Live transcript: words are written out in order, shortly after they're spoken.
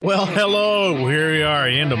Well, hello. Here we are,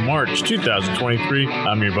 end of March 2023.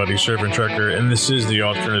 I'm your buddy SurfingTrucker, and this is the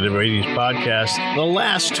Alternative 80s podcast. The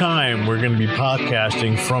last time we're going to be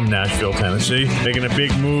podcasting from Nashville, Tennessee. Making a big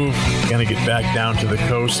move, going to get back down to the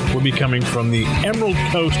coast. We'll be coming from the Emerald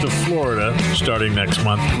Coast of Florida starting next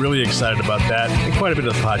month. Really excited about that. And quite a bit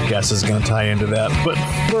of the podcast is going to tie into that. But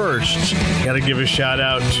first, got to give a shout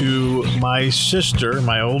out to my sister,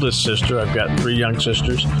 my oldest sister. I've got 3 young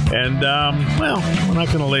sisters. And, well, we're not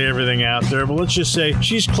going to lay everything out there, but let's just say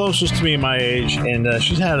she's closest to me my age, and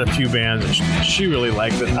she's had a few bands that she really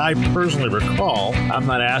liked that I personally recall. I'm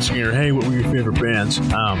not asking her, hey, what were your favorite bands?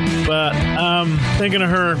 But thinking of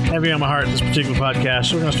her, heavy on my heart, this particular podcast,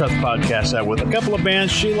 so we're going to start the podcast out with a couple of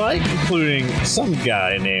bands she liked, including some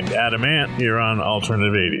guy named Ambient here on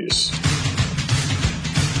Alternative 80s.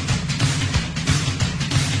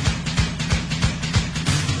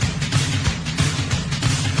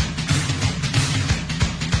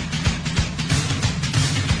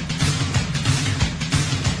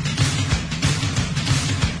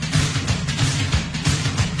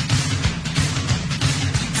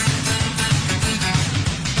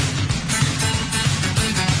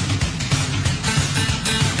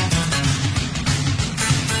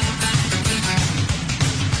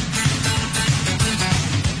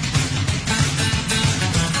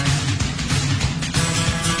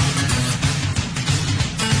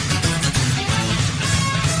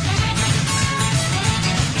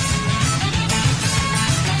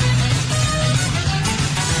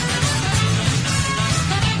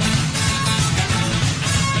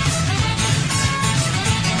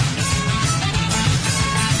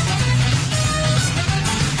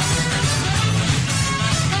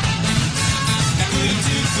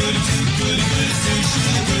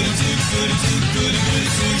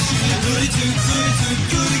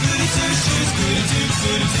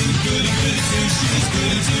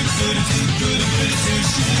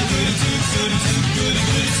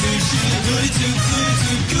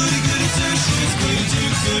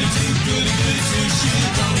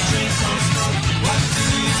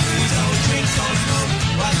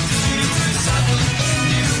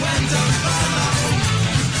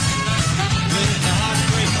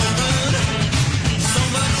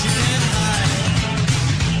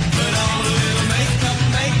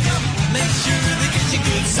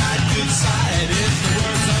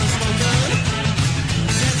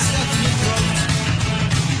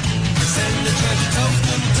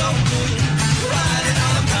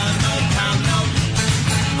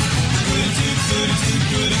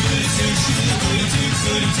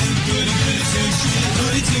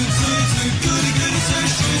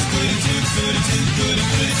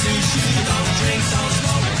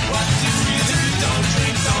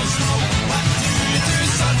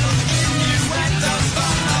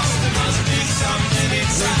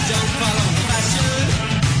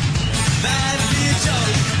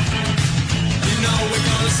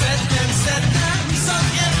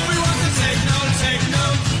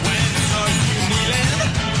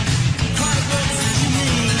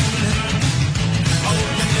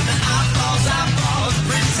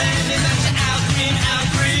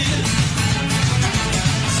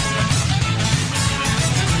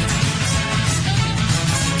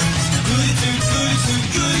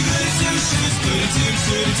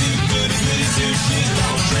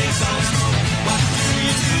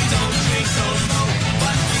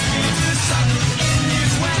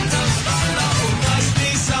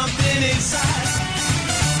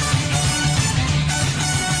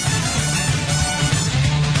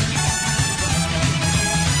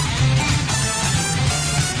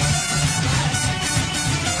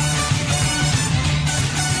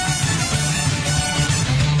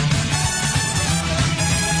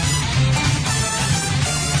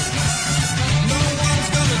 No one's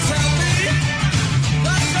gonna tell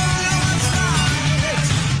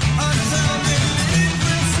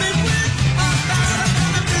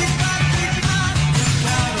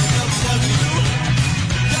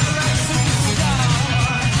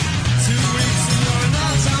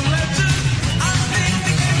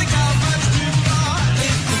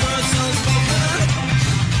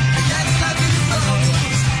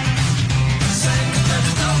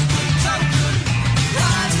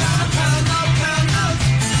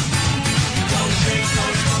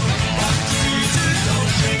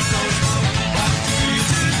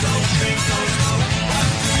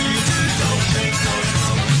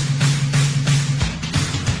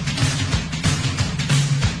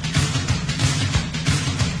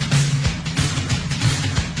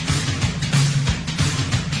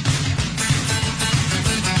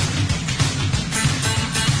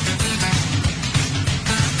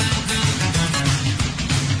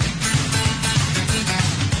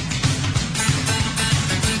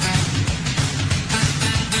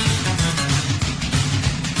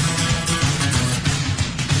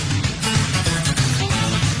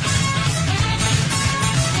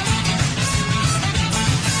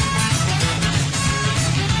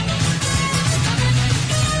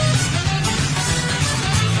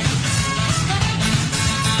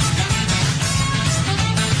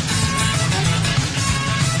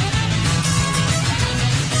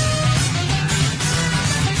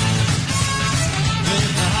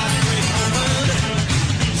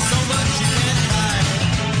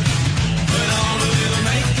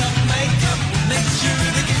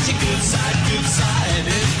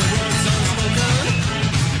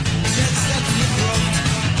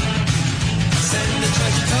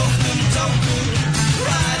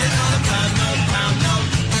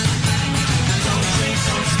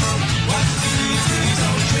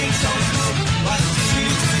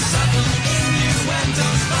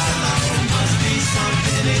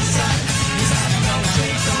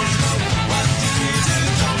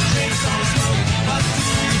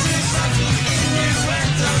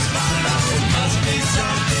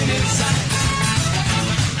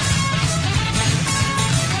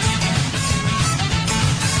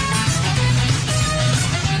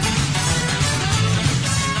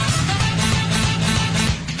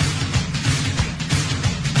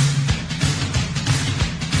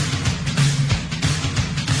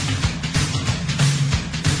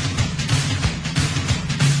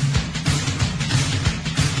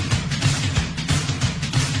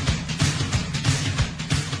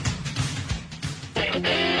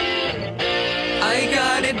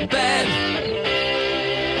got it bad.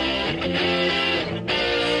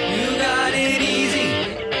 You got it easy.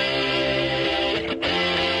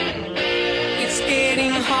 It's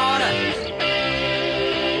getting harder.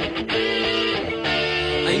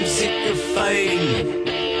 I'm sick of fighting.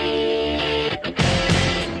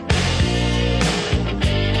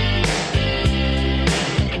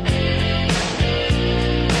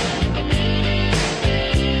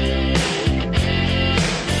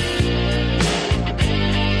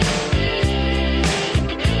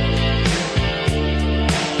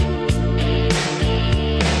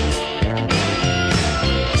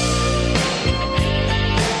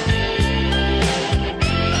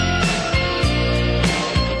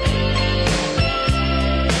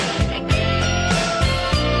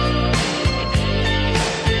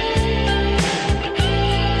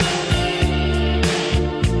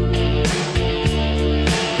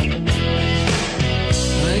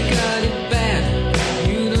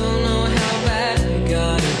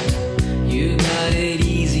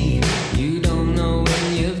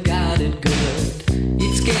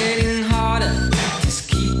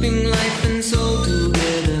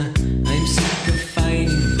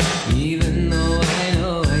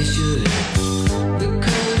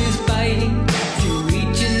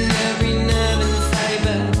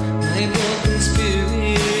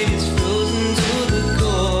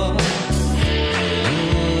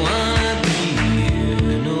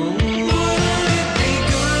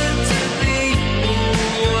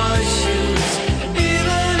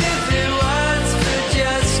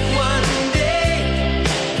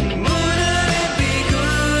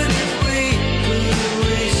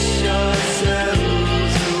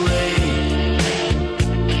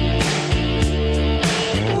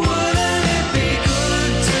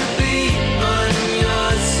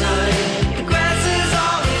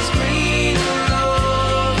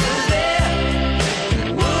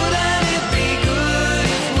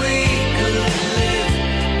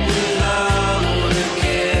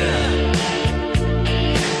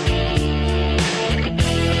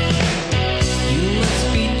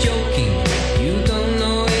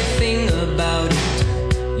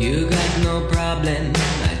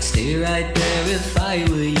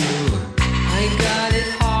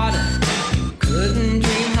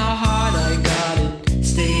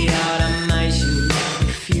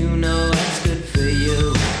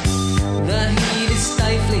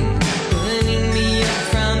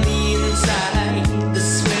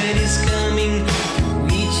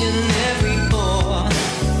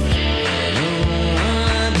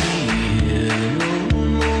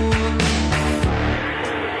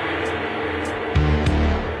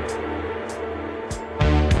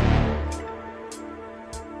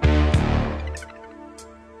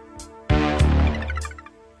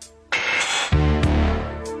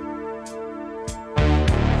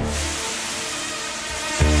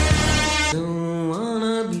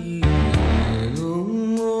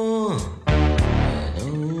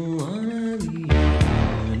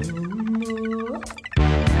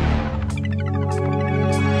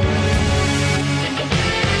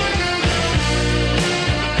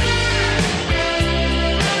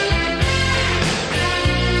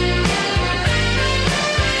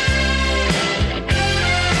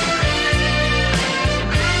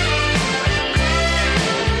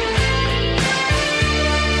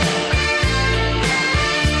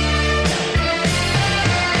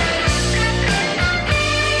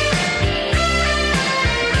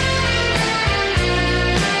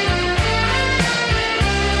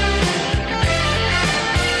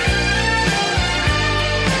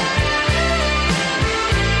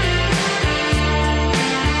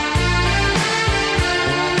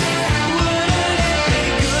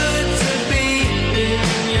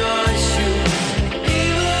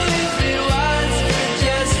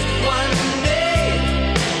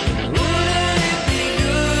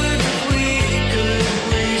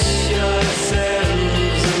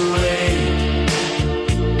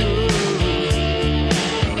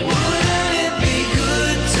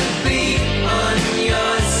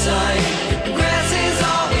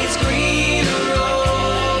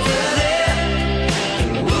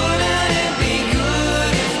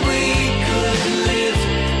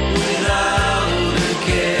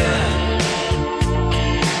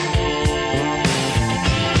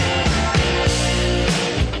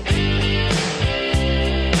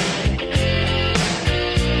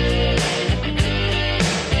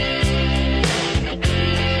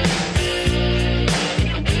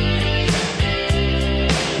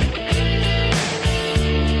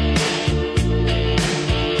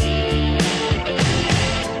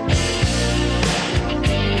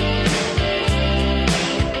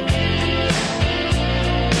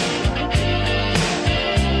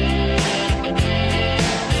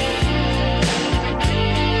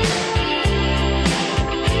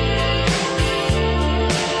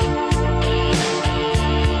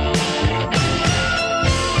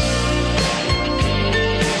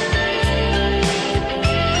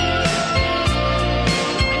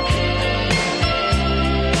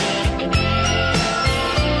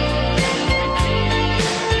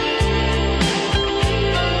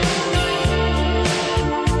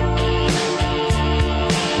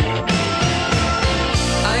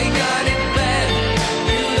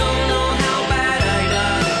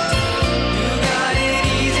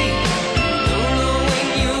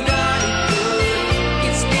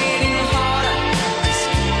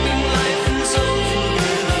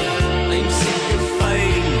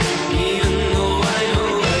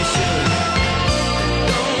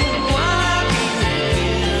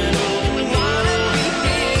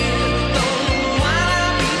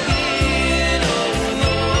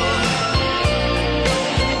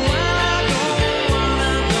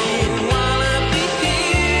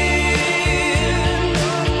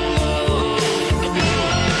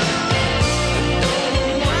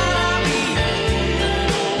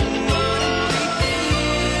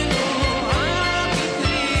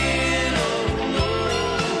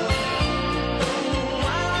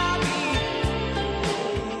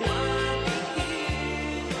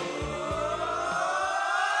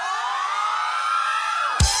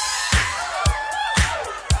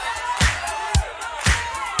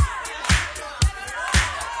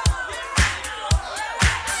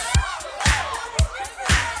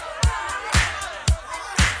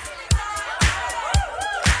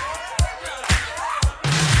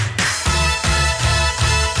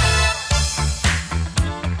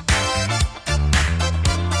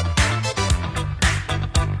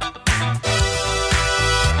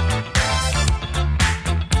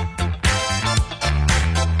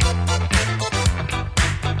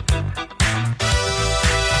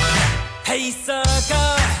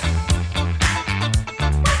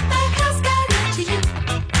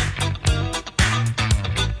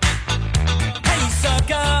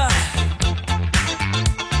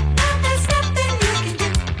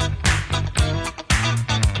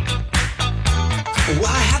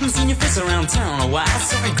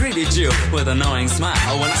 greeted you with an annoying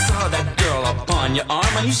smile. When I saw that girl upon your arm,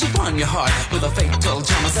 I knew she'd won your heart with a fatal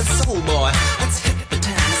charm. I said, soul boy, let's hit the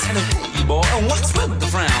town. I said, hey boy, what's with the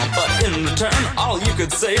frown? But in return, all you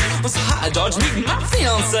could say was, hi George, meet my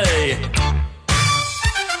fiancé.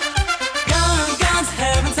 Guns,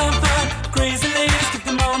 having some fun. Crazy ladies, keep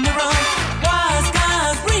them on the run. Wise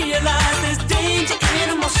guys realize there's danger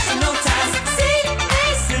in emotional ties. See me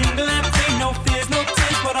single and free, no fears, no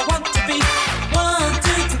tears, what I want to be. 1,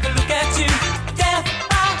 2, take a look at you. Death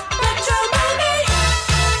by matrimony.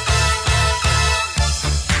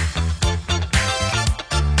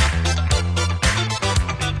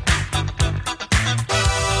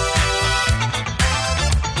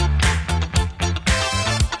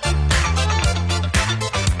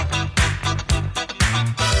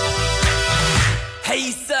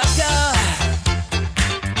 Hey sucker,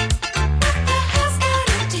 what the hell's got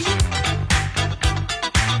into you?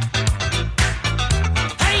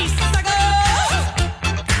 Hey sucker,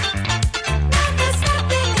 now there's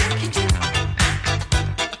nothing you can do.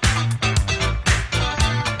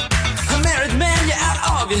 A married man, you're out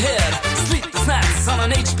of your head. Sleepless nights on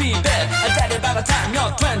an HP bed. A daddy by the time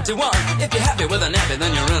you're 21. If you're happy with a nappy,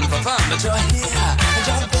 then you're in for fun. But you're here and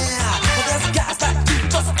you're there. Well, there's guys like you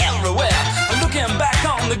just everywhere. Looking back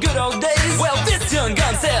on the good old days, well, this young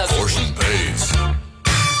gun says portion pays.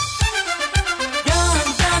 Young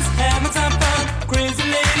guns having some fun. Crazy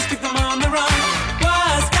ladies keep them on the run.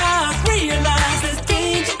 Wise guys realize there's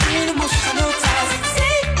danger in emotional ties.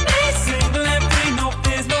 See me single and free, no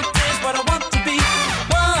fears, no tears, what I want to be.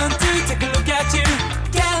 1, 2, take a look at you.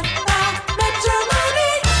 Yeah, I met your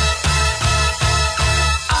money.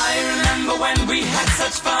 I remember when we had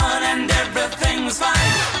such fun and everything was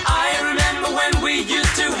fine. I remember when we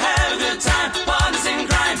used to have a good time, parties and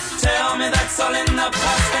crime. Tell me that's all in the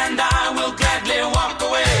past and I will gladly walk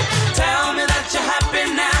away. Tell me that you're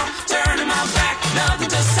happy now, turning my back, nothing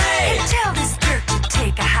to say. Hey, tell this jerk to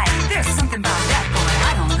take a hike. There's something about that boy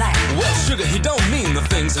I don't like. Well, sugar, he don't mean the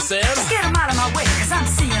things he said. Just get him out of my way, cause I'm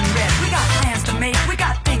seeing red. We got plans to make, we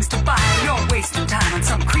got things to buy. You're wasting time on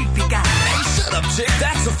some creepy guy. Hey, shut up, chick,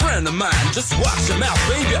 that's a friend of mine. Just watch your mouth,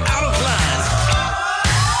 babe, you're out of line.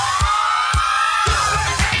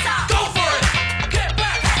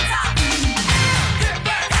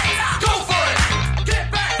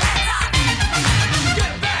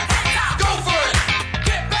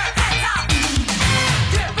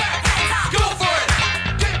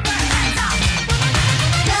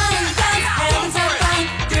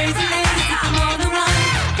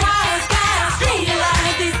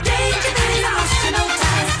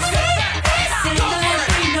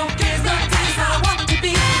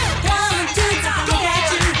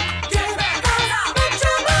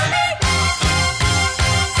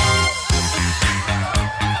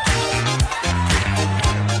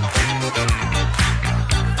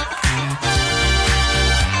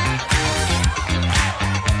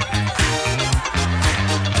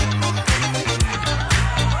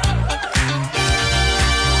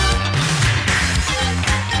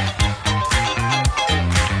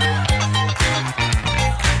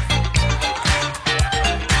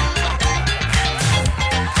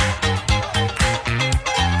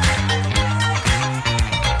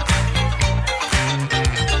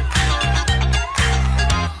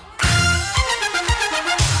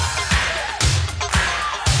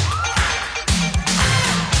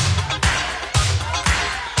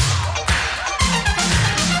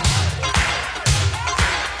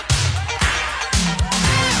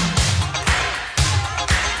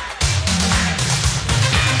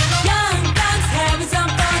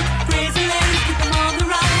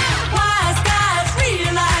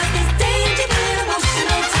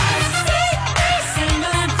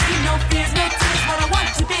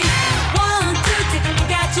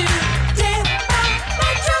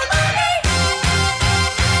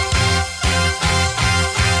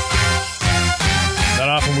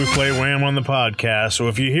 play Wham on the podcast, so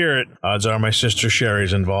if you hear it, odds are my sister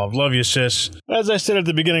Sherry's involved. Love you, sis. As I said at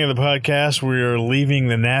the beginning of the podcast, we are leaving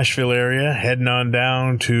the Nashville area, heading on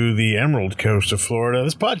down to the Emerald Coast of Florida.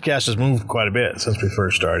 This podcast has moved quite a bit since we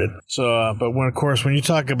first started. So, but when you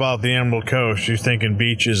talk about the Emerald Coast, you're thinking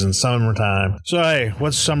beaches and summertime. So, hey,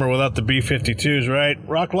 what's summer without the B-52s, right?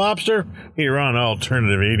 Rock Lobster? Here on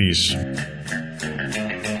Alternative 80s.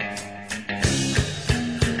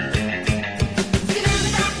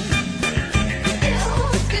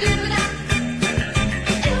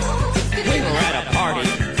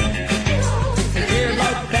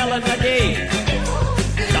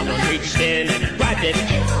 Someone reached in and grabbed it.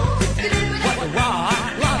 What a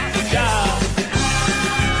rock lobster!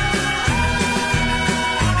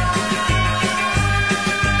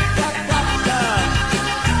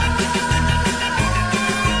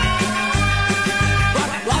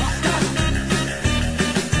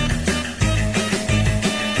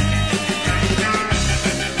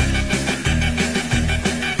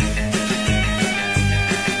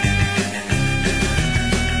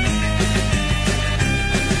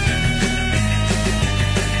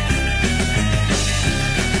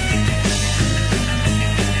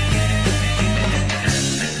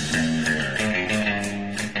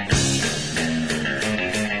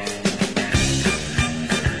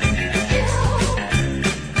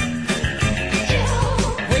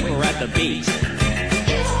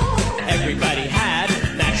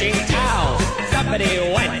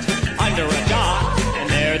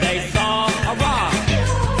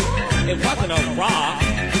 It wasn't a rock.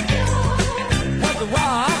 It was a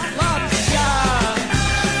rock lobster.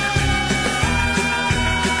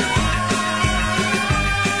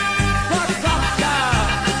 Rock lobster.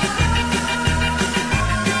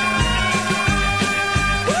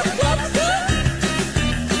 Rock lobster.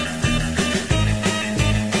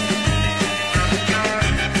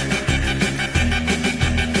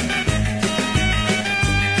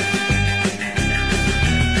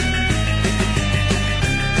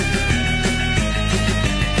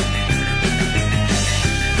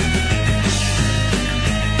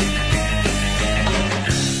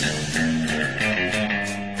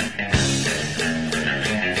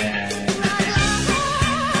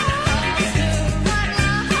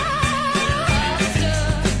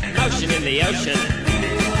 Motion in the ocean.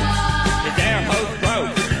 His air hose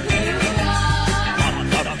broke.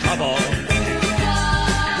 Lots of trouble.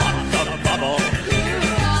 Lots of bubble.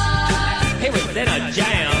 He was in a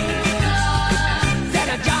jam. Set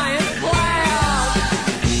a giant cloud.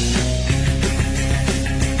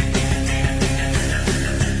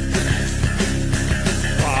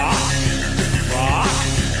 Rock. Rock.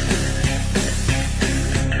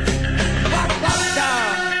 Rock lobster.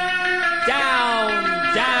 Down,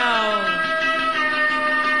 down.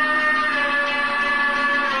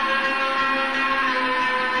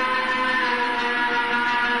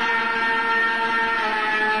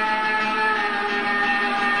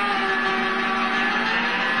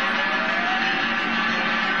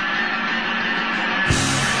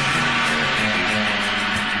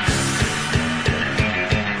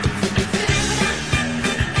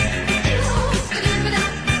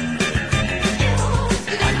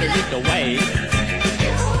 Underneath the waves,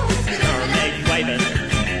 mermaid waving,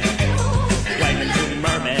 waving to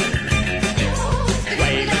mermaid,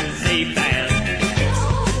 waving sea fan,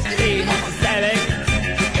 sea horse sailing,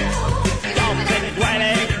 dolphin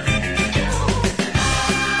wailing.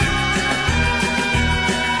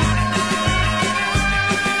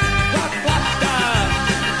 Rock lobster.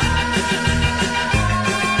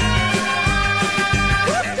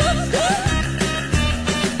 Rock lobster.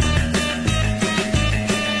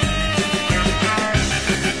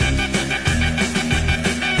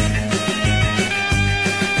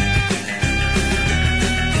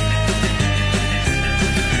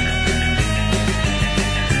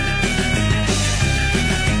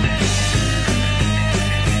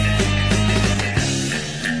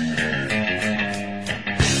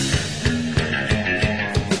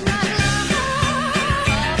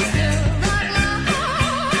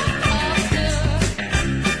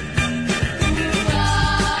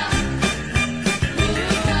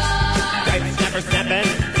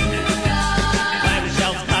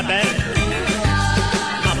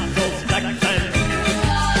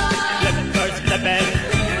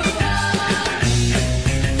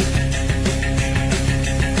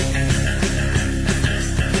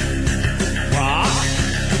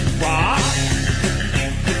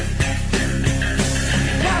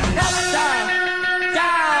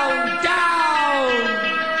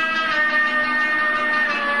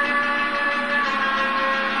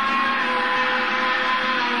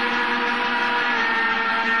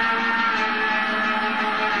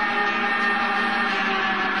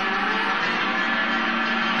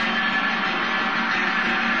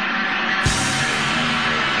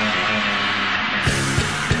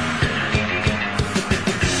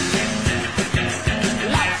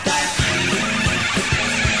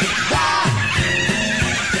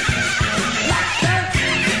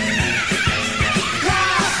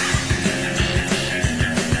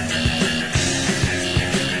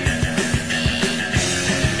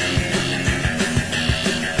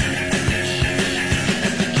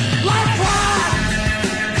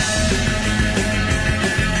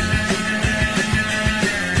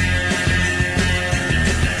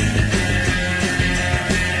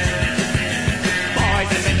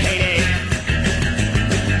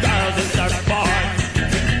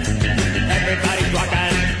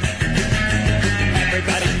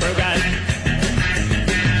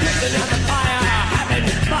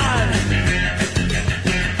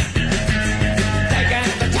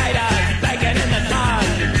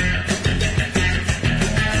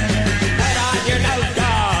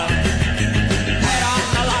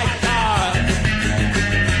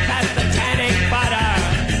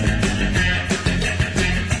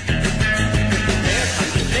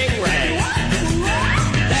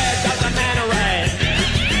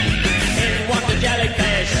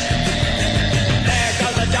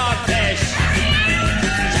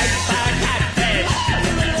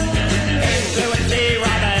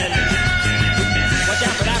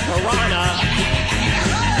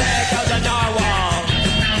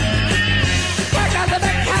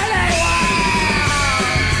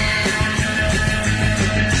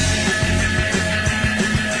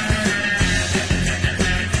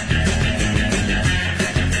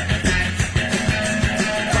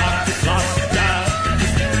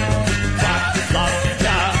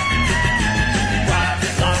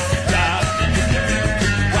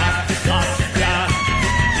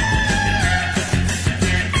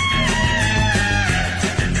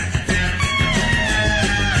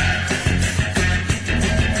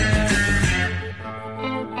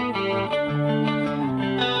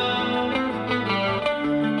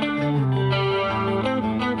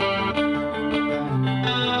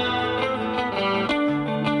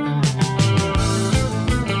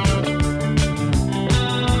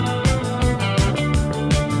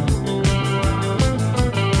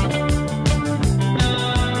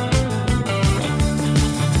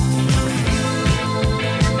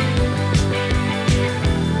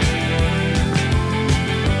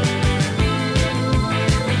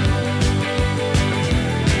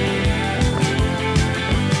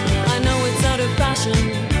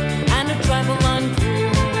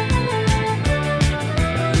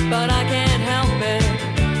 but I can't help it.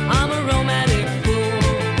 I'm a romantic fool.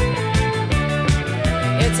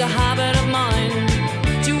 It's a habit of mine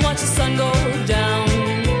to watch the sun go down.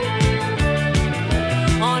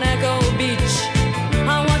 On Echo Beach,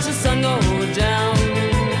 I watch the sun go down.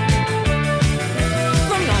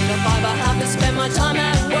 From 9 to 5 I have to spend my time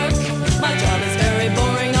at work. My job is very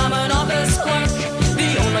boring, I'm an office clerk. The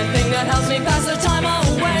only thing that helps me pass the time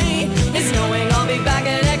away is knowing I'll be back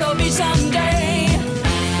at Echo Beach someday.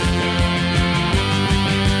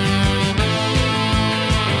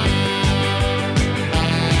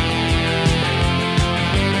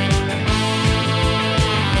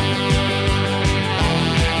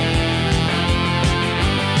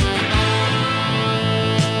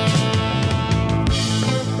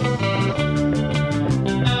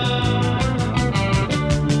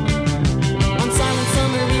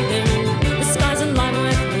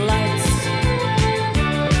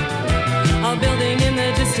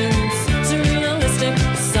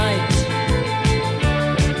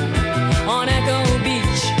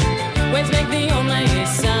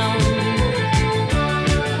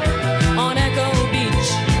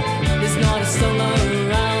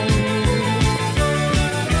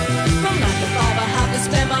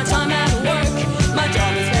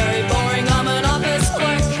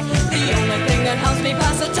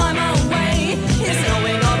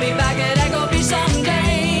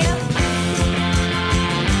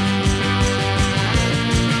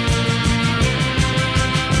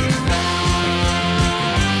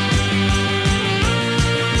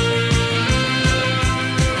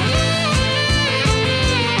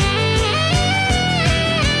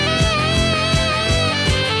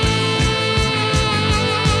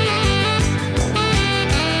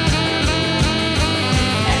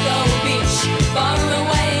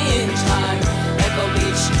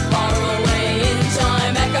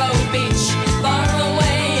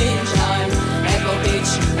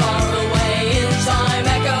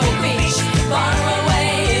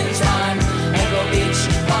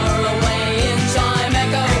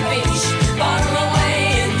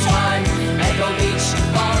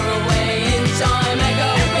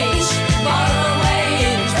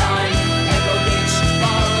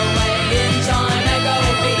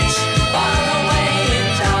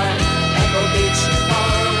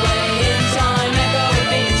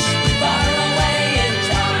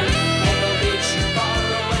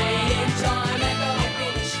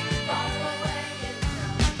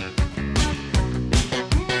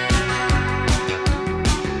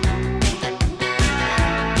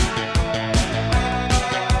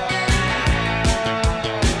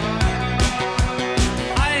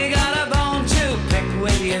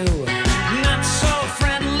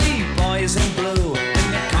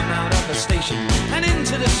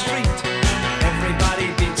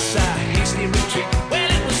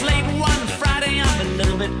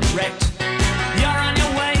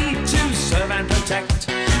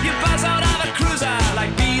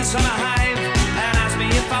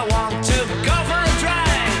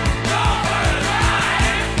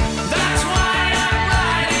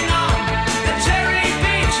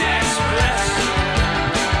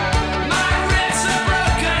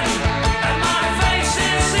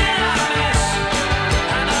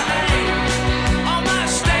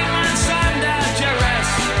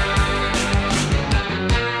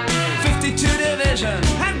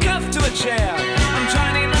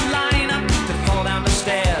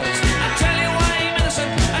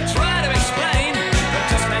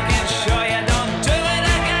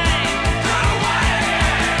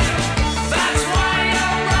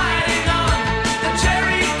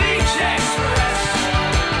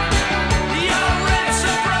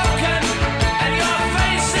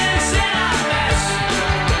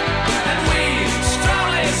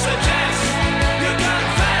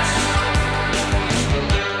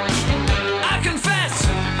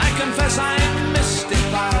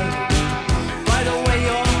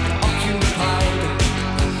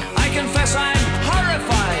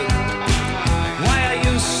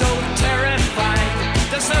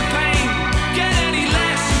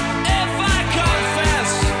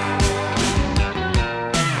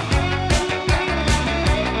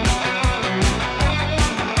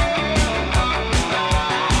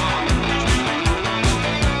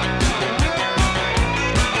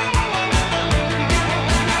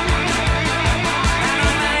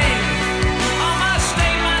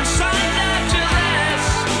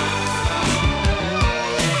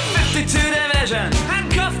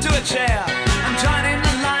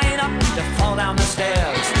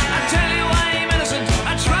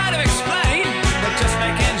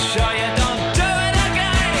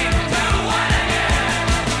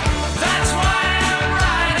 That's why I'm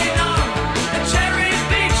riding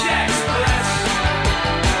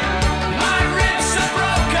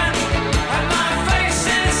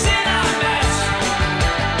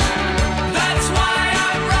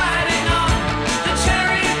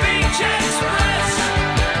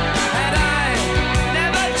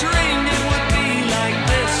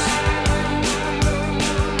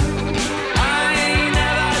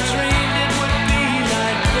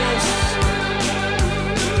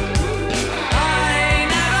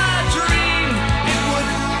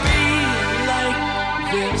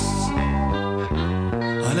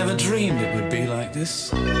Never dreamed it would be like this.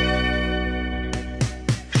 The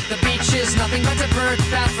beach is nothing but a bird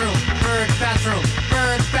bathroom, bird bathroom,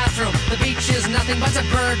 bird bathroom. The beach is nothing but a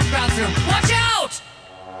bird bathroom. Watch out!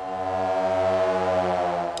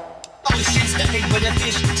 Ocean's nothing but a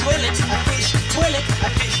fish toilet, a fish toilet, a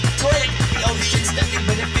fish toilet. The ocean's nothing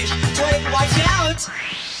but a fish toilet. Watch out!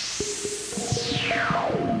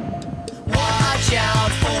 Watch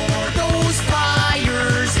out for those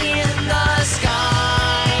fires in the sky.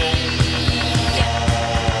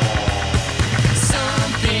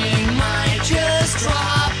 Something might just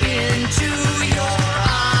drop into your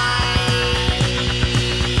eye.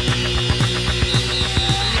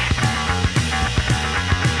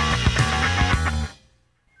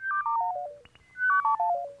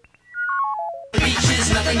 The beach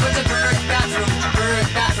is nothing but a bird bathroom, bird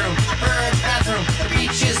bathroom, bird bathroom. The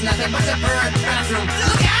beach is nothing but a bird bathroom.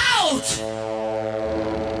 Look out!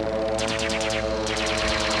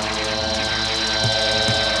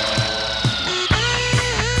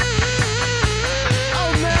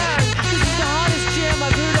 Oh man, this is the hottest jam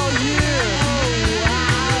I've heard all year.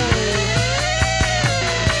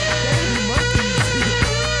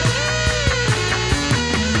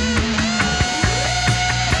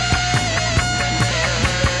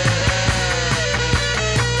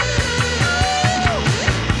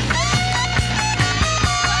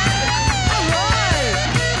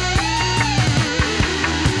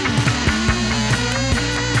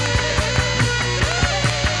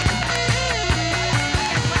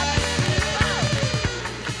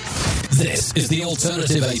 This is the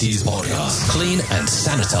Alternative 80s podcast, clean and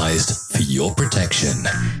sanitized for your protection.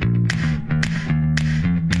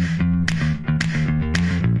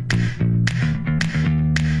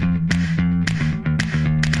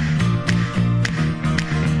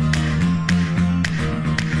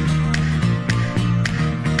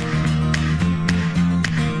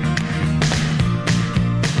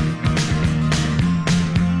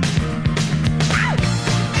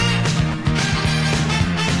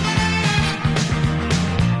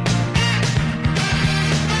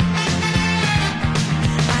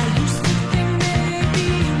 I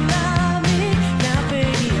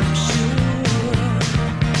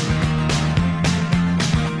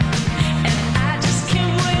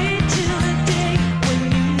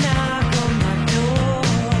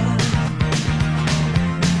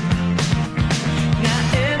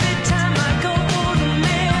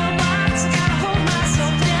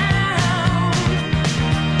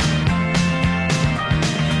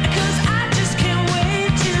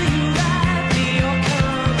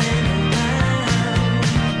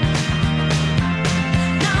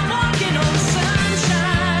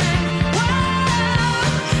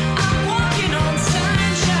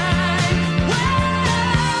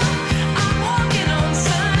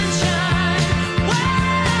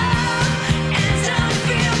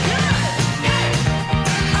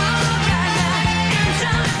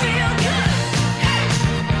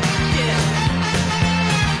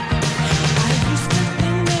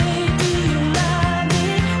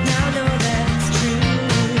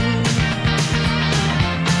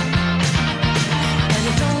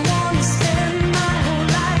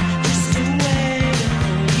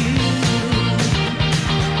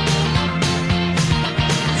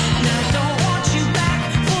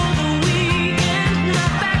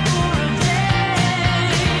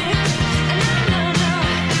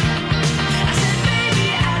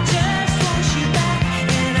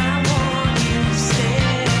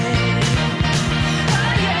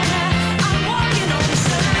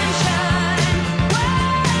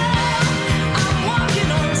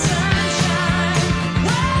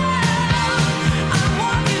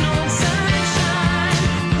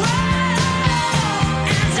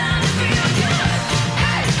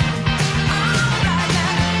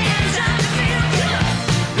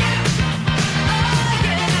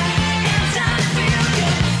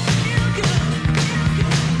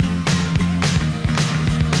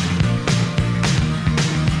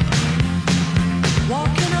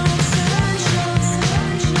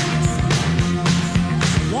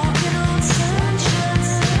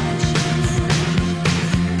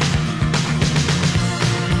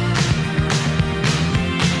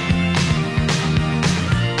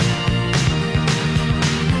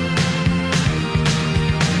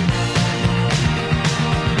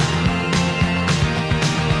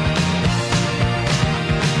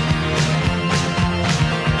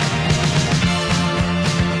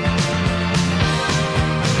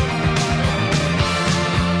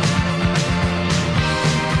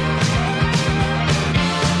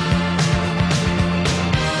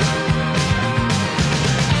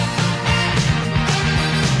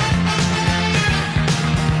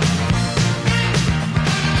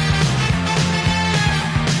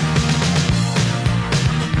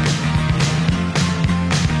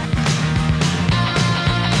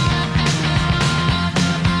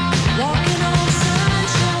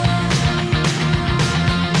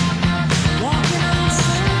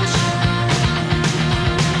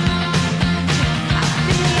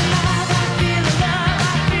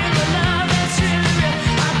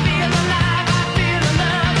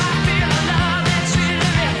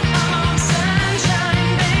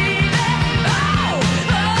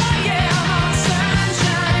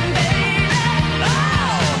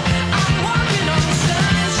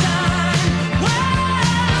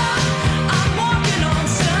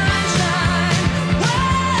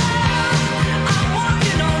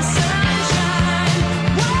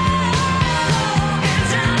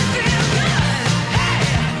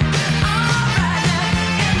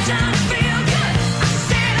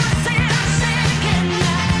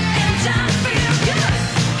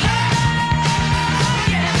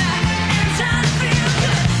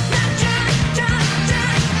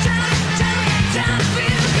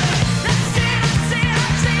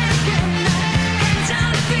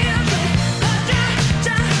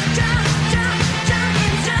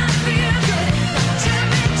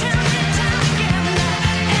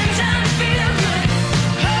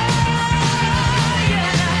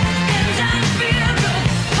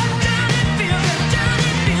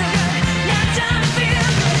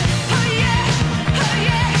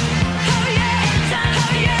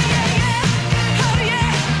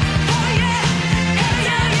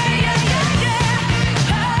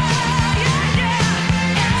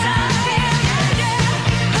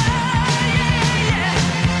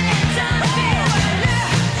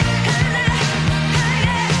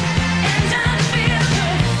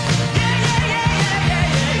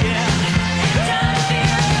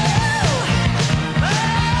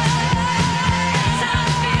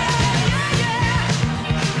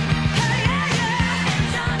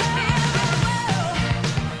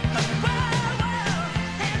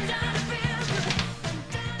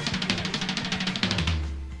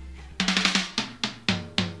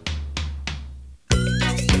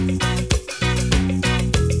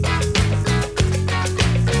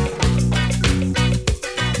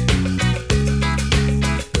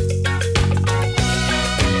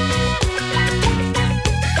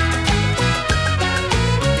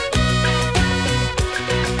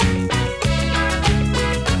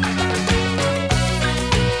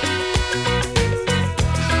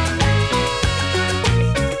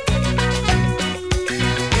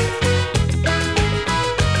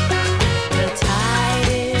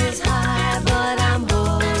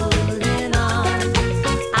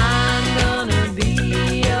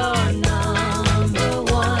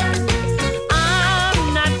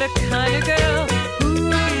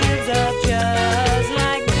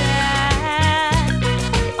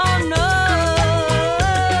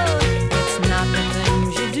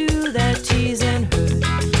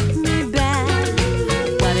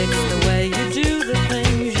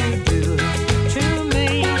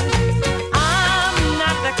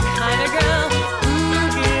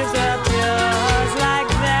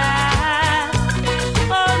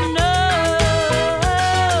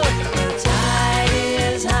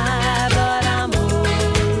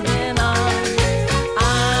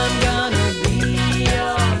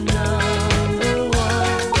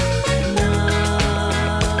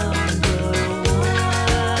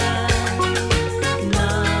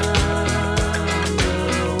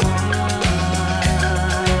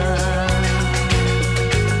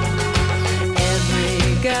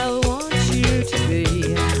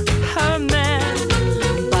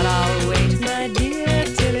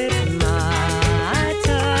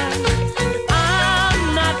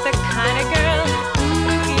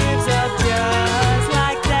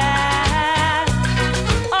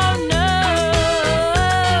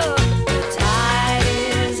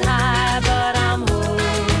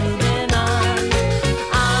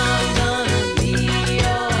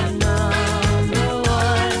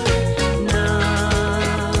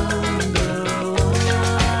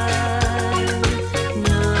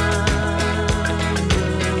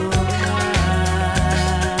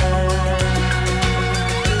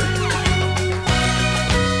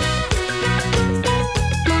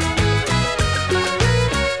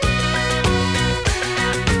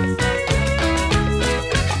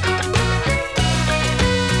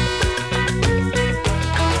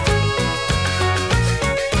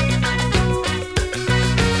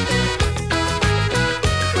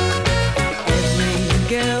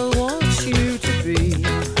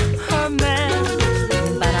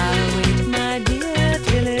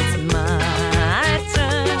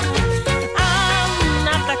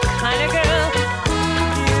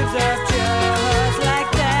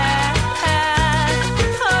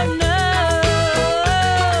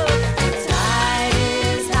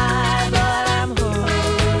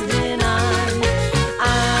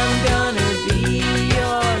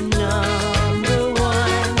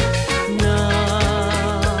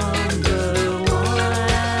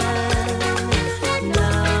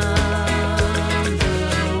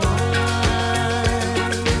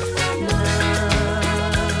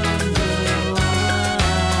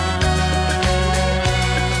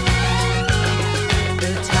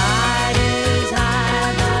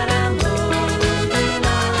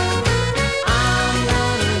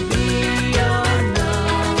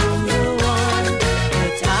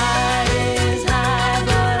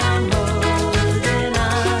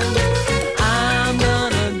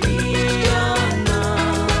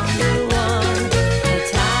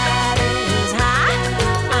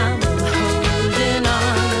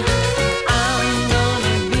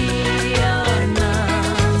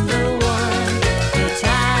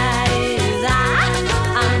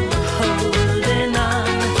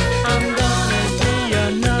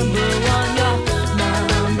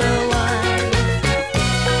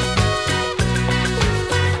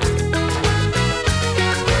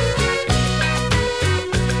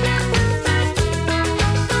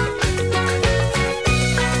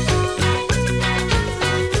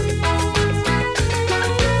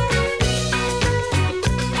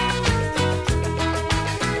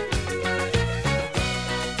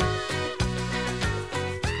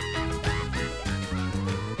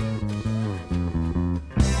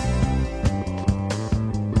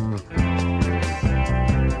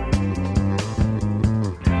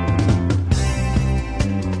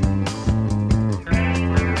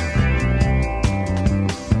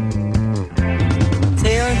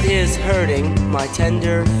is hurting my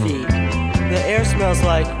tender feet. The air smells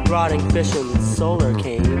like rotting fish and solar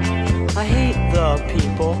cane. I hate the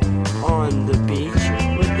people on the beach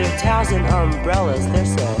with their towels and umbrellas, they're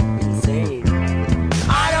so insane.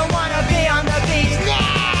 I don't wanna be on the beach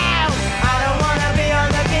now! I don't wanna be on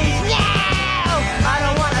the beach now! I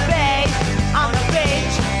don't wanna be on the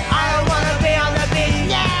beach! I don't wanna be on the beach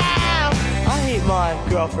now! I hate my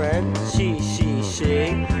girlfriend, she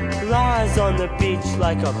lies on the beach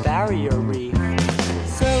like a barrier reef,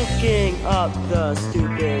 soaking up the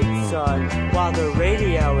stupid sun while the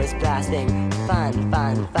radio is blasting fun,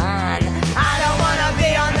 fun, fun. I don't wanna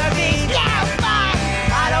be on the beach now, fun.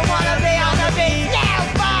 I don't wanna be on the beach now,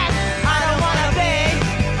 fun. I don't wanna be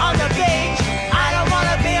on the beach. I don't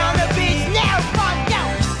wanna be on the beach now, fun. No.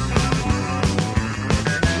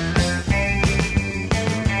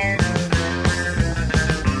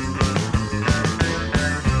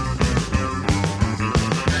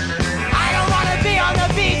 I don't wanna be on the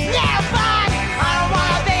beach now, fun. I don't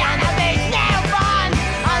wanna be on the beach now, fun.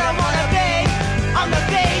 I don't wanna be on the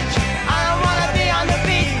beach. I don't wanna be on the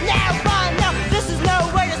beach now, fun. No, this is no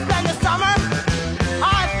way to spend the summer.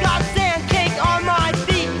 I've got sand cake on my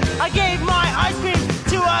feet. I gave my ice cream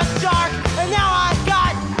to a shark, and now I've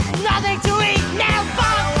got nothing to eat now,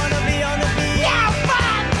 fun. I don't wanna be on the beach now,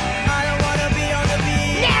 fun. I don't wanna be on the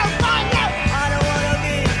beach now, fun. No, I don't wanna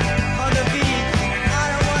be on the beach. I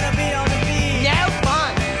don't wanna be on the beach now,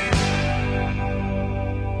 fun.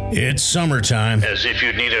 It's summertime. As if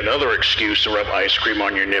you'd need another excuse to rub ice cream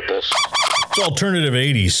on your nipples. It's alternative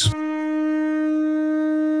 80s.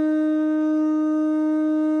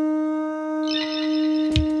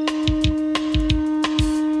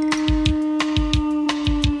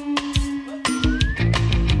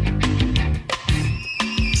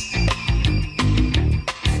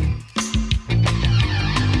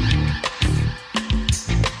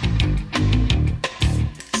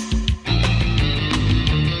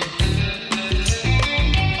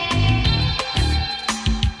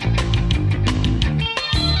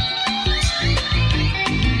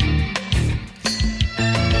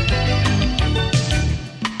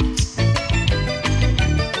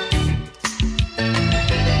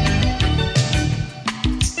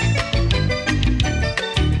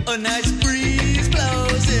 A nice breeze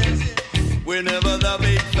blows in whenever the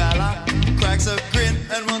big fella cracks a grin.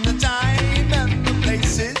 And when the time and the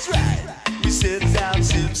place is right, we sit down,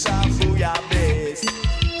 sip some bouillabaisse.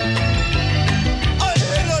 A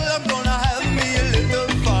little, I'm gonna have me a little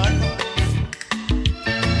fun.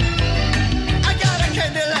 I got a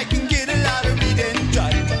candle, I can get a lot of reading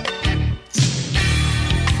done.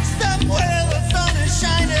 Somewhere the sun is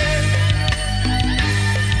shining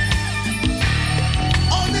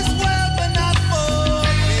on this world, but not for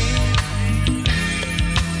me.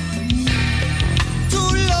 Two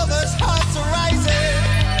lovers' hearts are rising.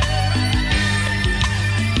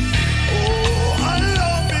 Oh, how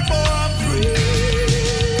long before I'm free?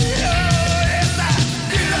 Oh, yes, I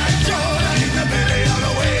feel like Jonah in the belly of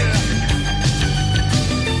the whale.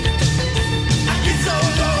 I get so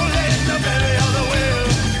lonely in the belly of the whale.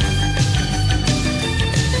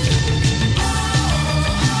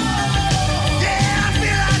 Yeah, I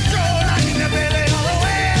feel like Jonah in the belly of the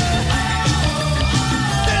whale.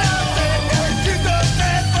 Then I say, you go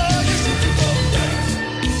stand for you.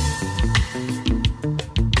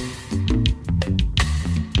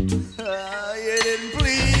 You didn't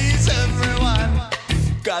please everyone.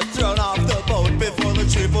 Got thrown off the boat before the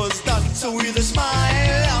trip was done. So with a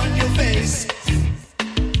smile on your face,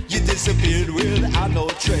 you disappeared without no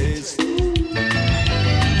trace. A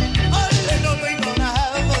little, we gonna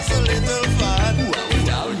have us a little fun.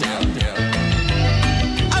 Down, down, down.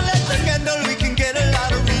 I let the candle, we can get a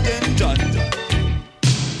lot of reading done.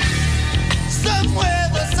 Somewhere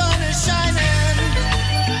the sun is shining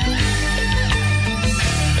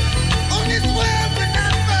on this world, but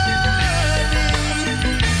not for me.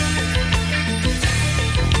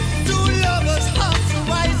 Two lovers, hearts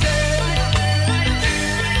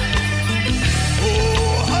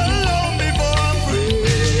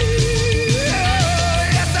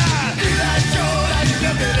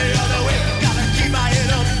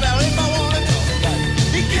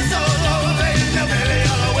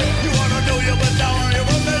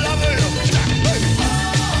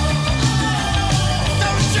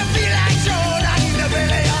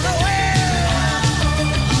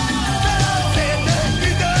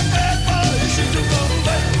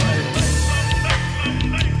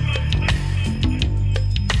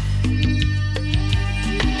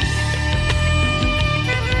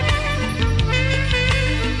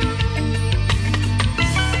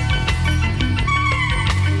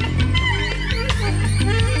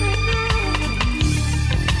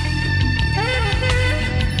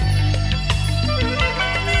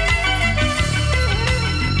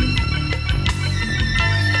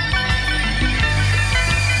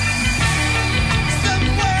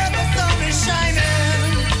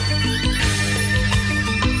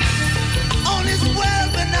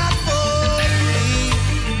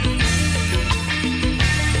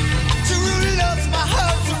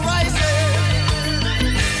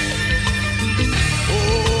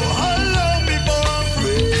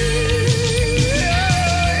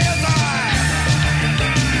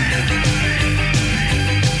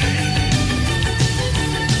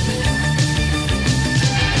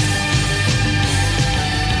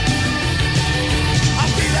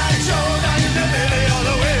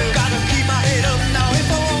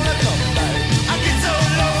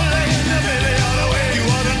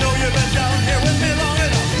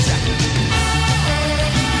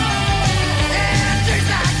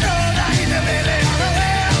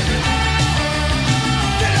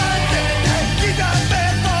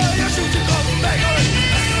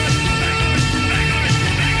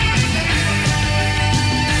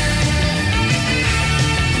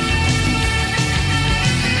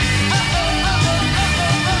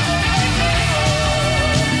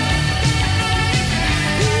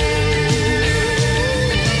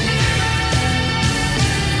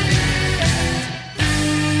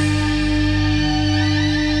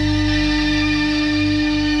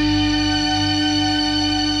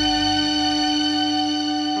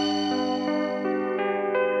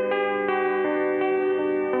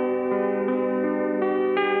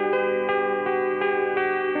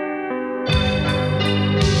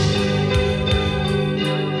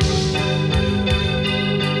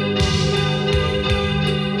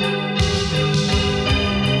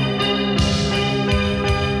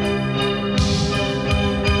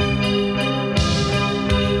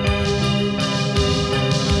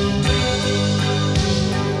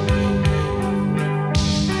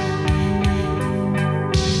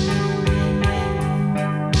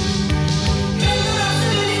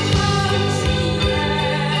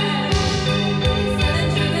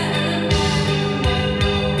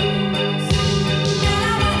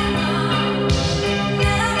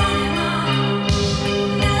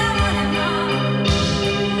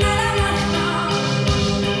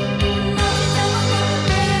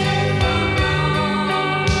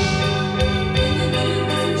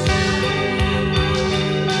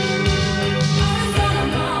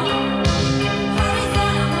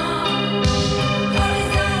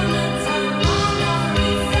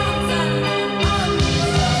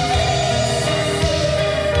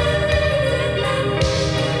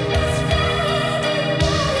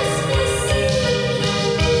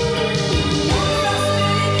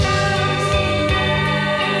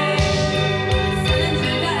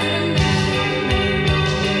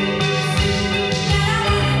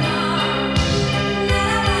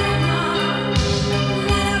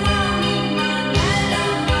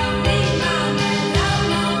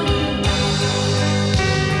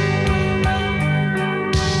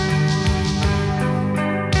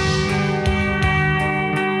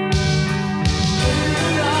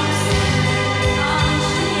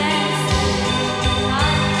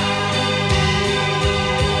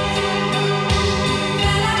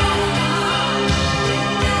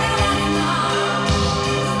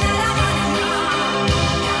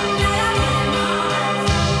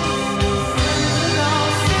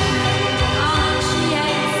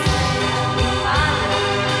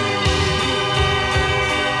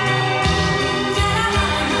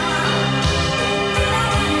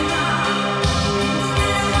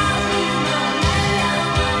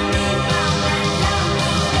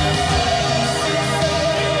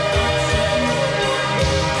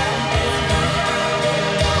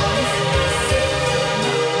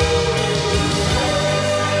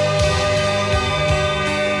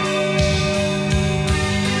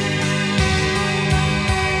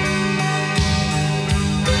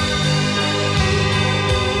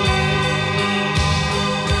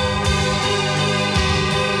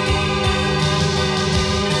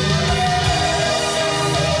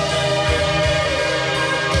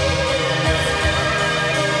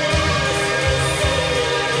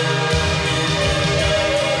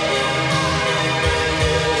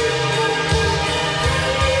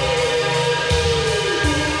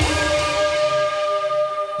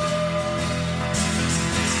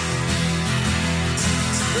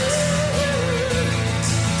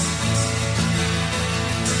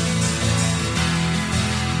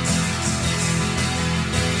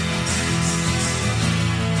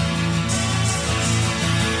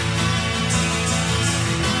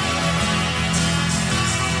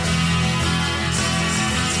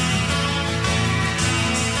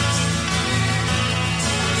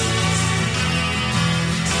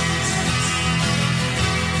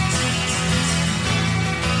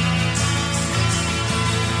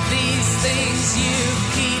things you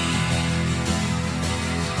keep,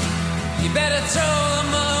 you better throw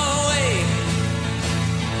them away.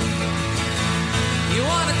 You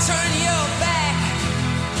wanna turn your back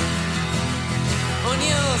on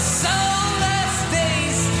your soulless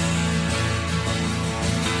days.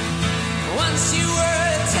 Once you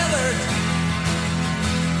were tethered,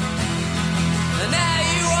 and now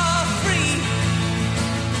you are free.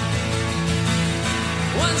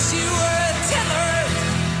 Once you were tethered,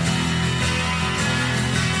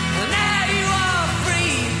 and now you are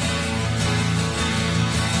free.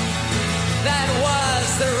 That was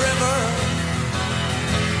the river.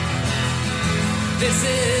 This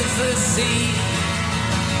is the sea.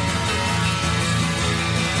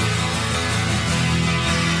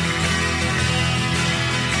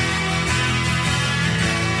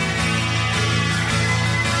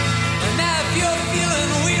 And now if you're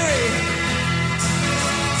feeling weary,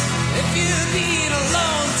 if you've been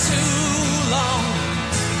alone too long,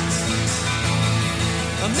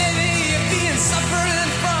 or maybe you've been suffering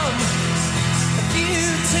from a few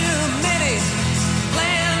too many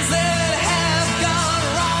plans that have gone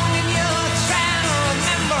wrong, and you're trying to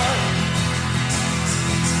remember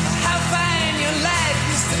how fine your life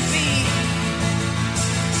used to be,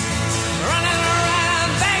 running around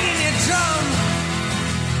banging your drum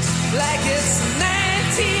like it's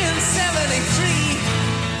 1973.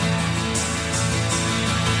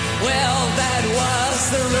 Well, that was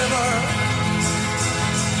the river.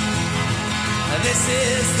 This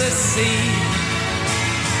is the sea.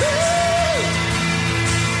 Woo!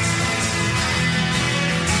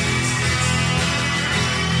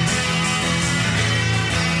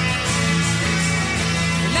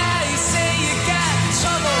 Now you say you got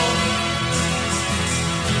trouble.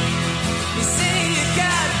 You say you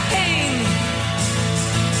got pain.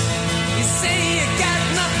 You say you got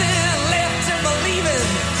nothing left to believe in,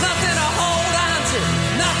 nothing to hold on to,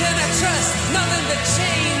 nothing to trust, nothing to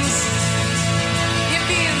change. You're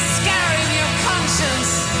being scarring your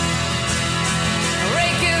conscience,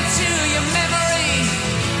 raking to your memory,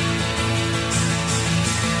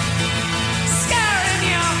 scarring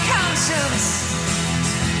your conscience,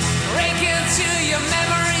 raking to your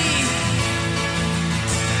memory.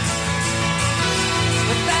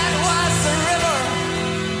 But that was the river.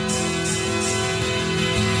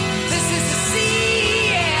 This is the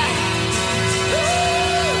sea, yeah.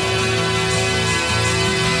 Woo!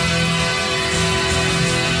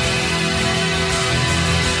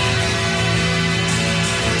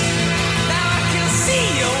 Now I can see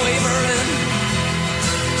you wavering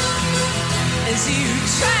as you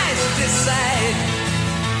try to decide.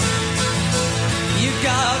 You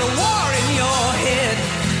got a war in your head,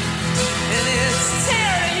 and it's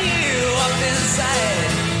tearing you up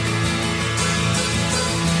inside.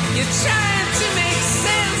 You're trying to make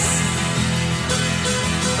sense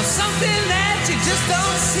of something that you just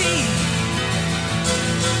don't see.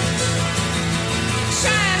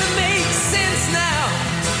 Trying to make sense now,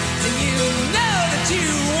 and you know that you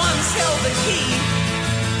once held the key.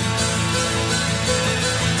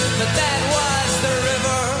 But that was the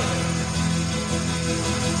river,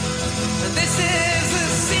 and this is the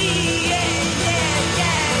sea. Yeah, yeah,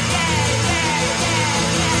 yeah, yeah, yeah,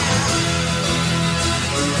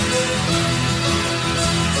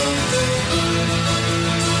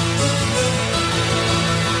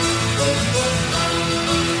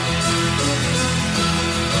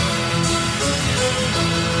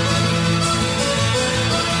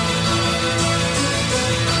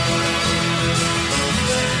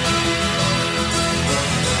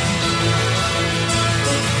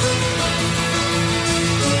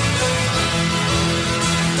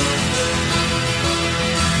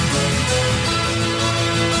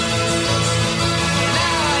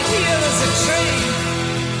 Now I hear there's a train.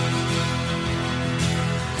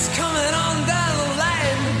 It's coming on down the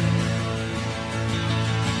line.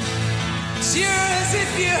 Sure as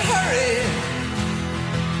if you hurry,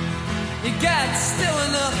 you got still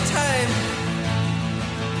enough time,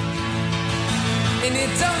 and you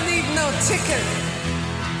don't need no ticket,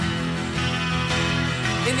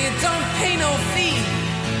 and you don't pay no fee.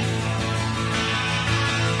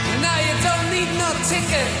 Now you don't need no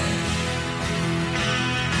ticket,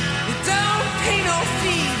 you don't pay no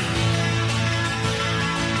fee,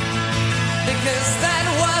 because that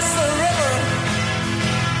was the river,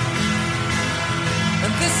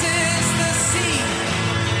 and this is the sea.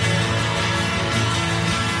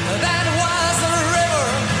 That was the river.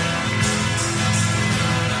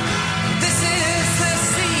 This is the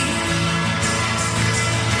sea.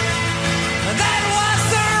 That was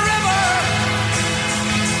the river.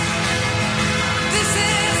 This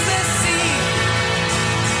is the sea.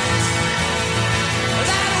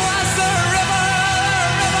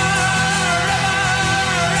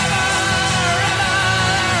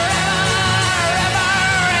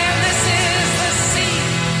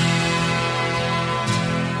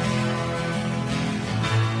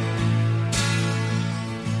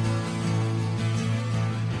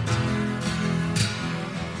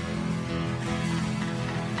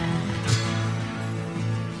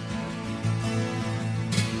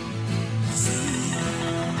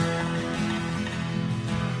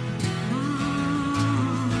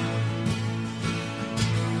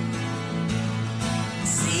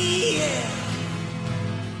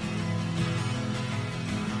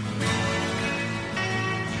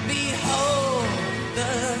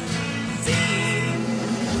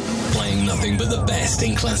 nothing but the best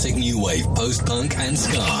in classic new wave, post-punk and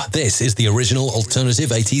ska. This is the original Alternative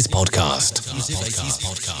 80s podcast.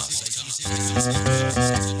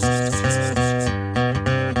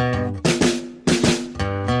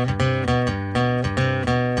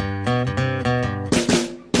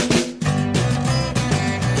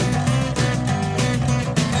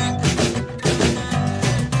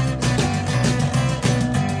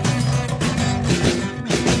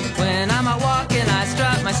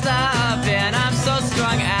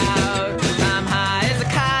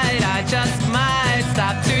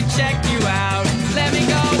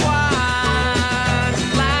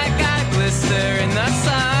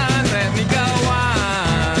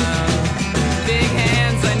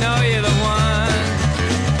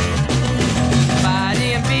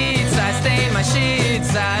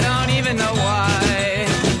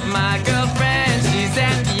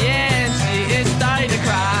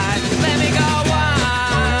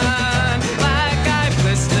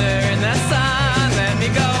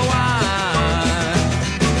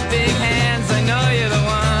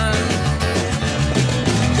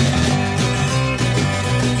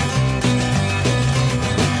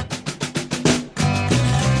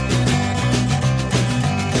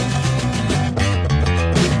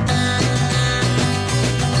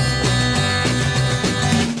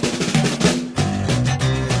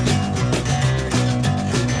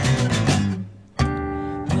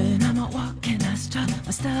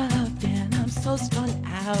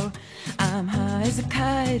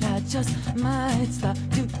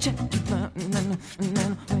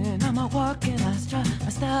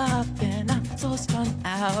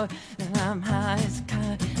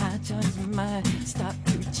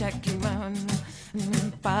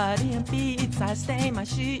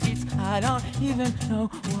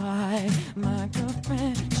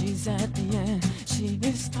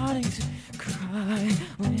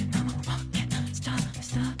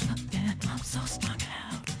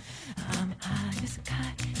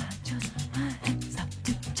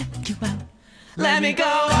 Let me go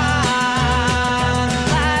on,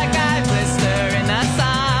 like I blister in the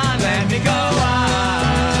sun. Let me go on,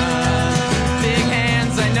 big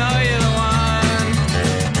hands, I know you're the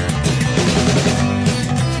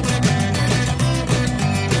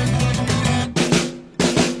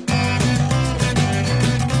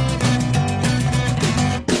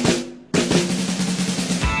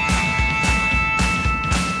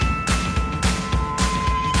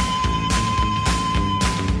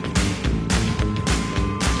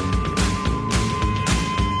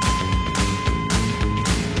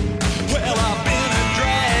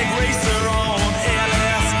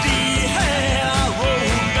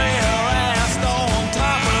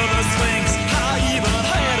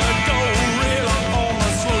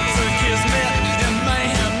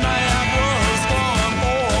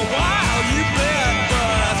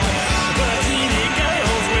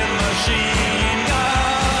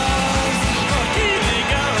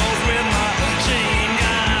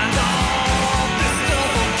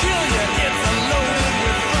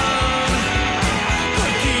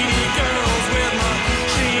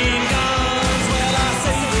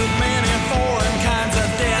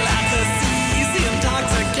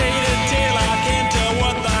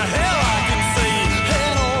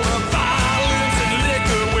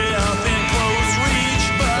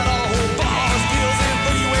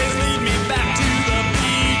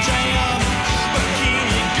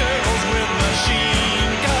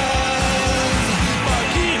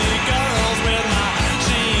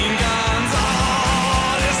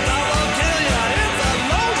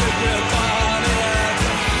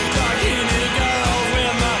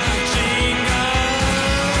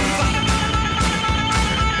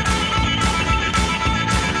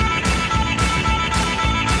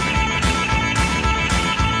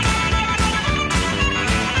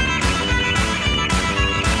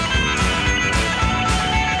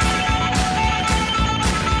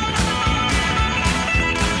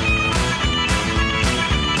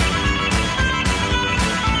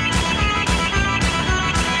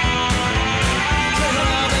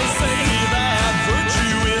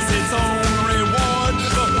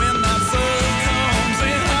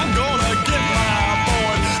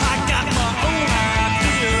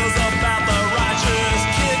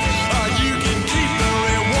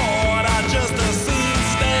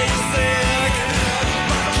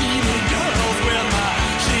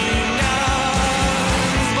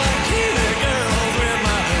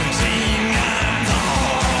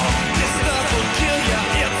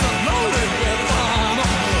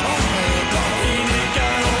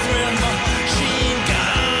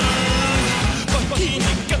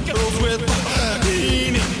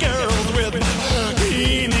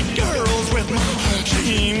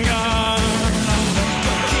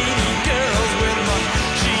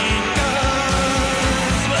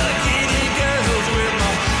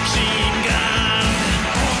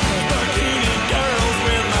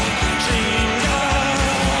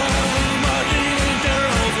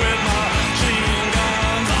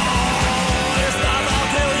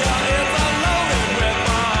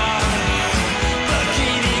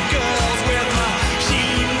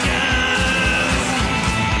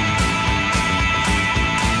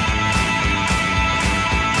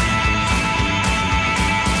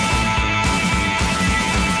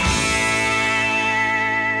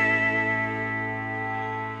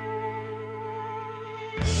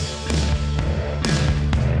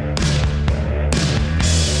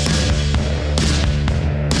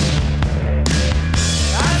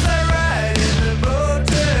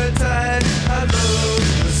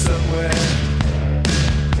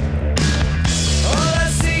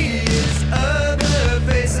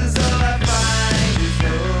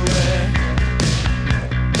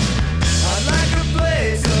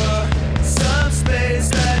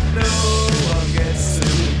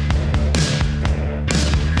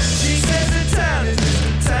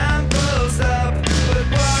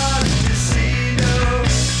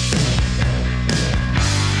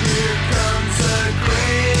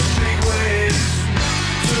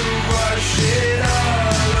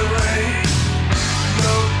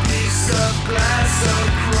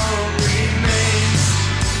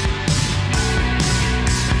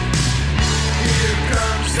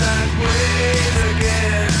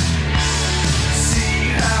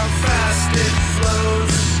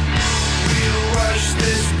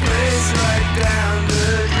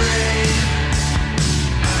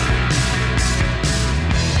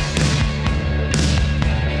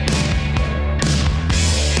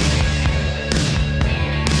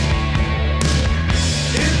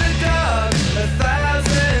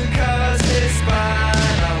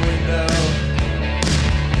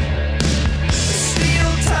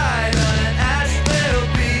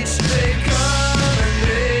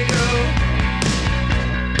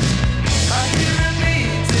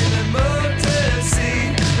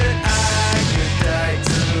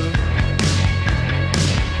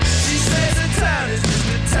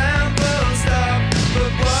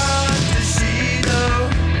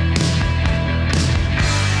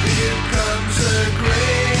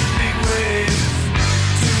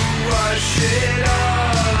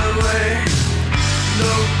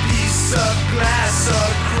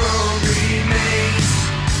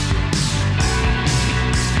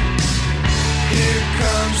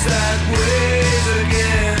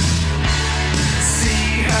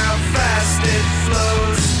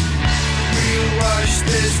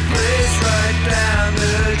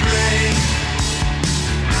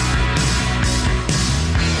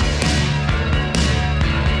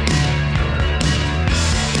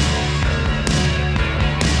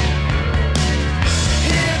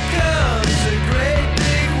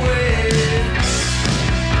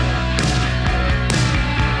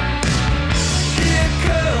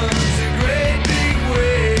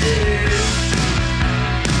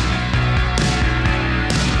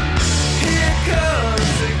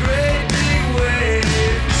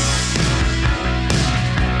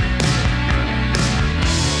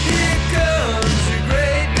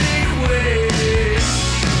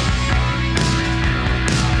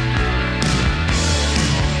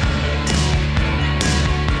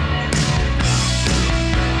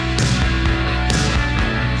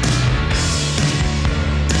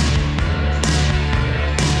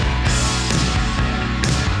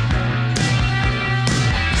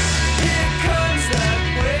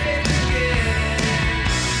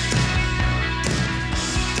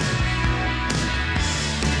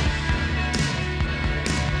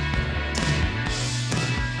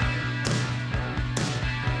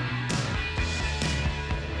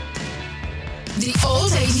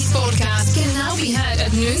 80s podcast can now be heard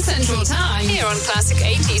at noon Central Time here on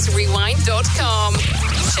classic80srewind.com.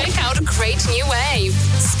 Check out great new wave,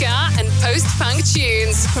 ska and post-punk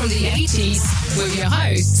tunes from the 80s with your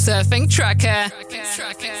host, SurfingTrucker.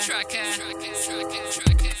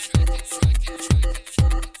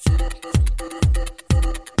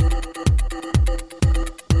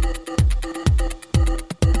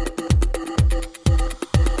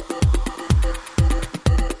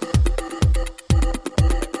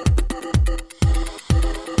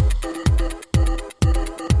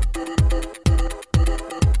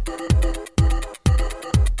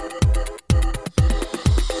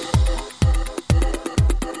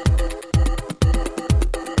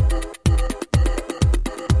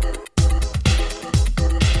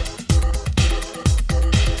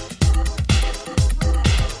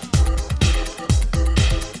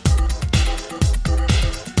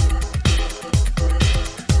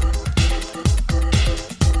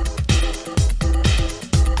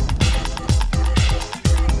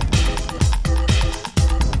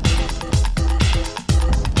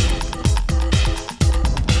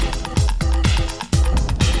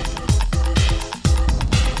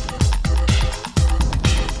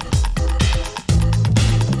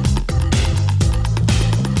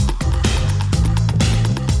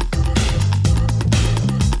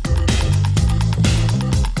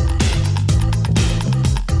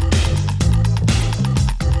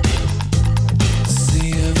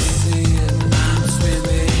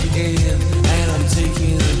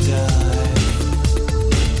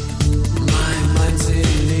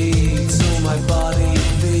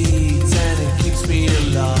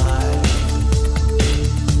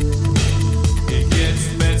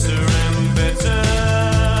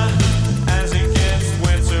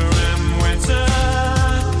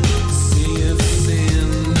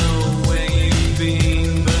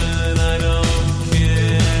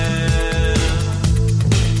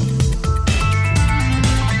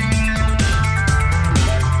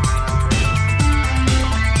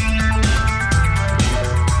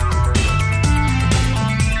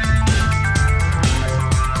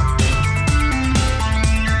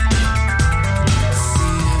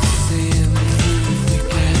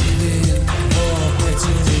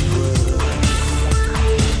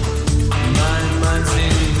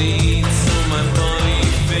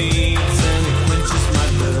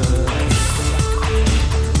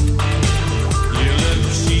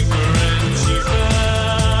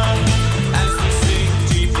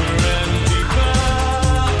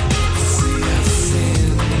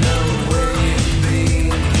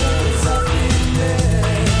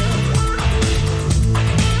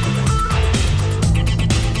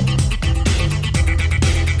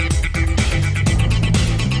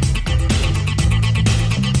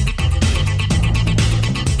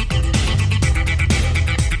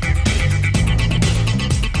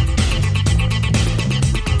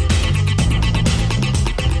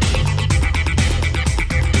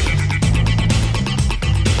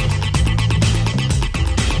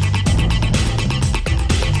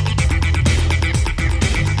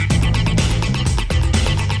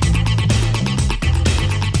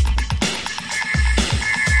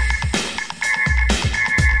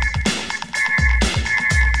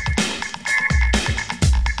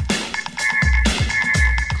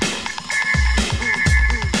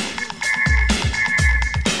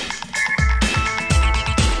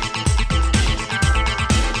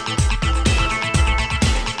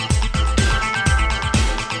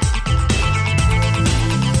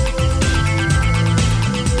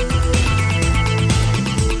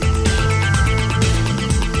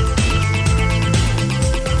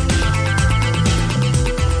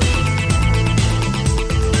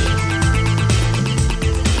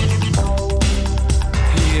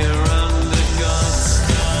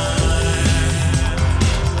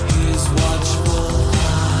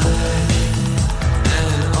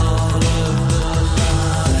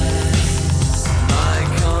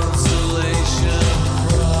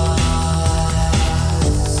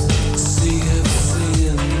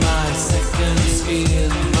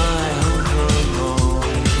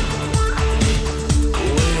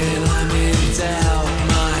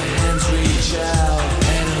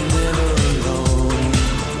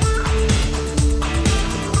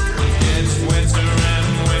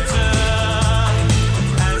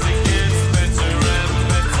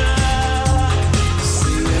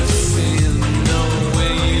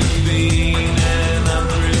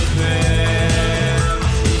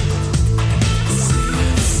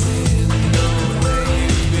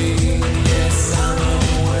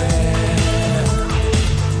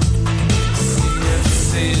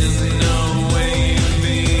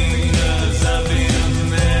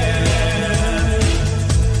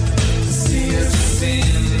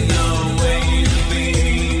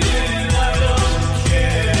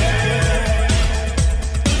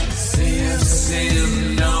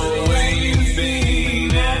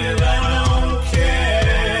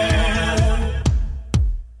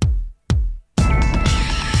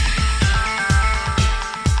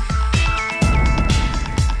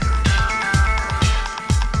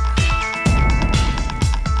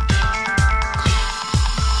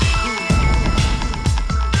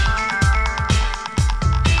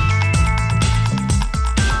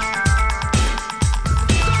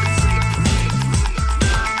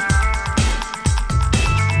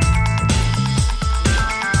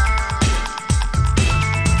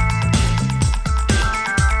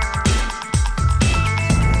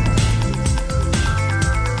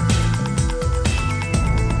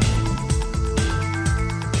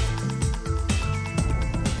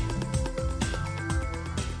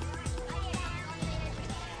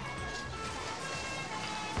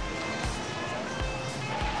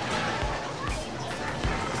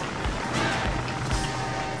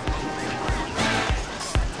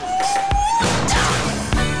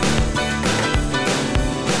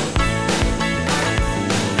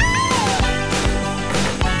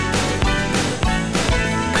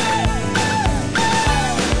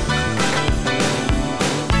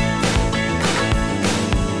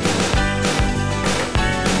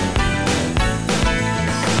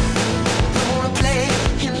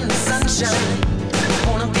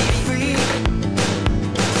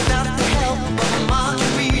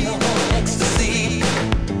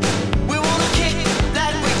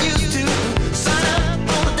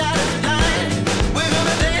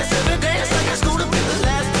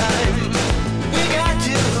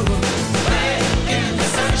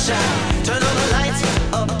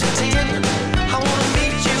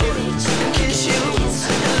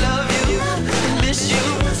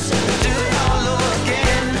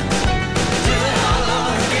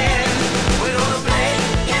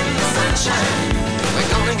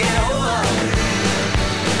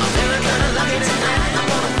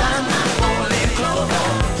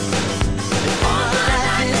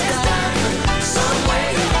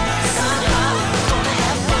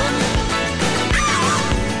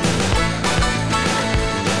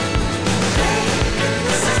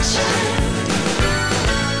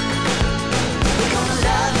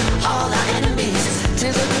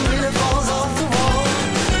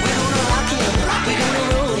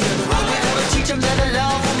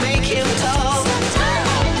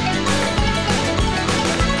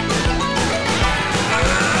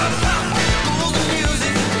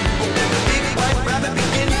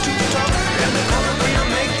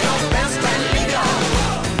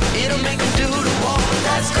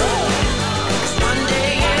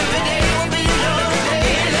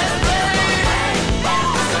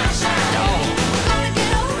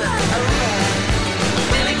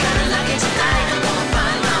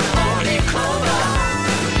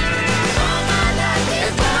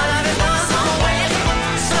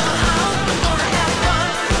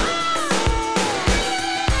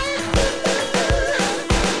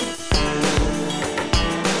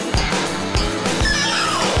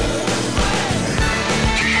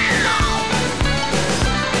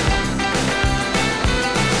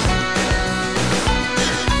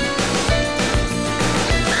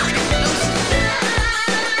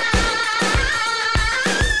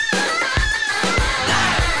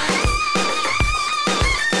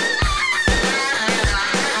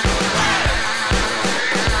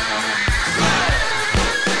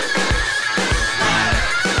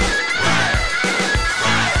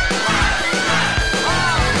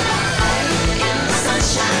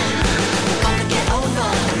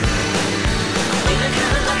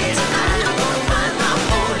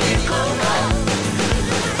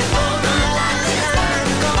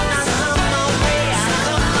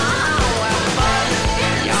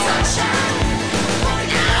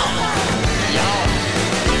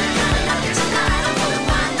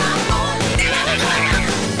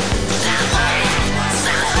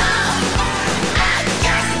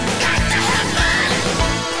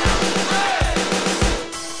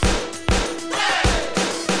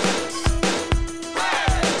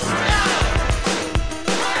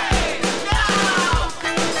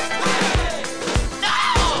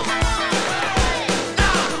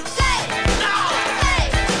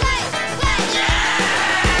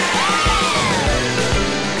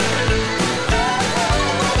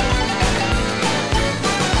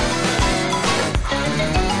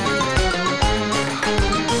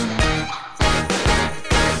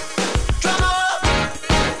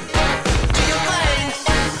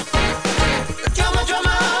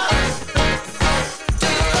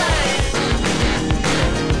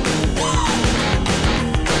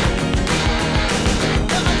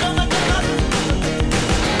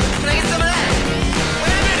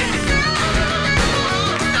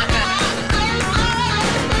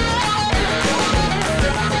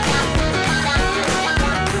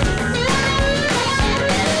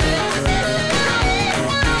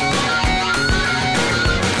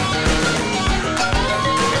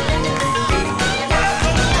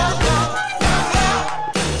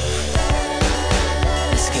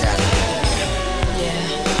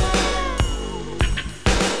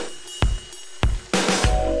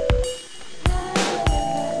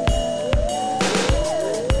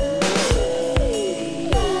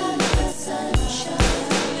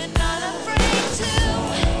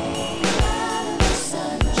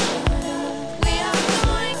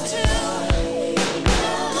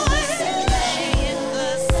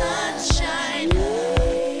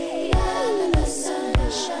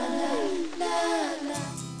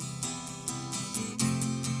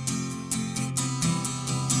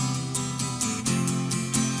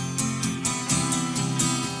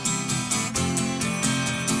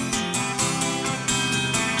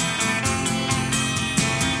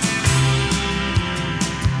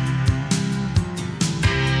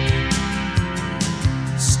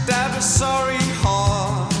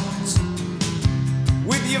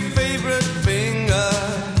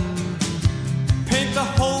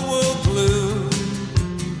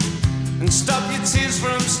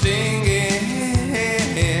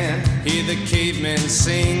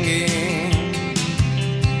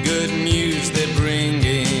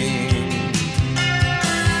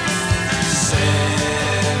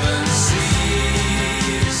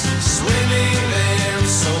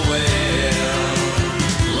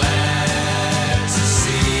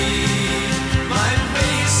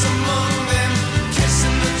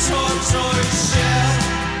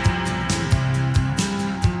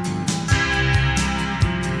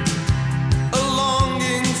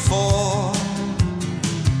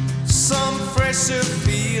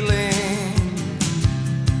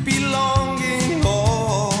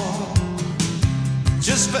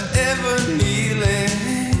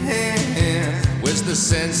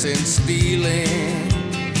 sense in stealing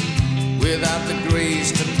without the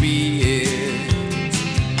grace to be it.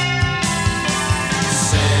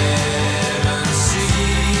 7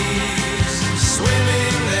 seas,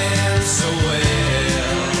 swimming them so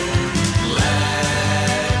well.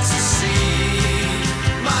 Glad to see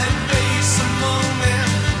my face among them,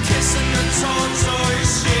 kissing the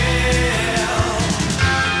tortoise shell.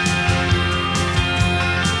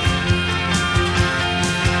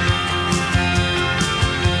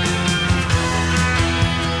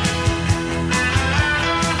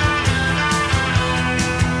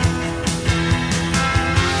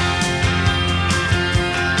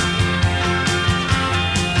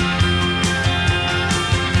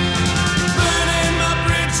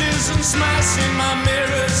 Smashing my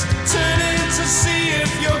mirrors, turning to see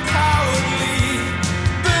if you're cowardly.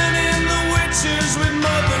 Burning the witches with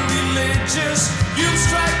motherly liches. You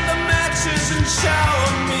strike the matches and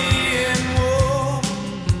shower me in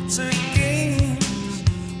water games.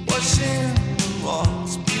 Watching the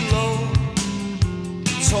rocks below,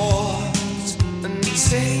 tossed and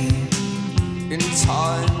tamed in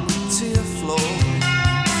time with tear flow.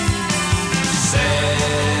 7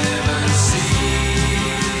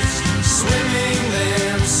 seas, swimming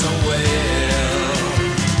them so well.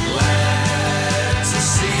 Glad to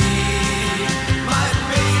see my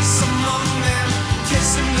face among them,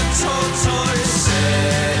 kissing the tortoise.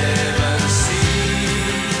 7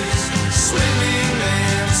 seas, swimming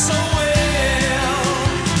them so well.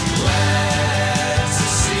 Glad to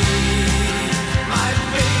see my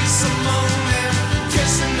face among them,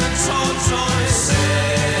 kissing the tortoise.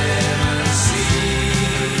 7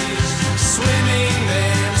 seas, swimming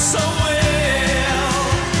them so well.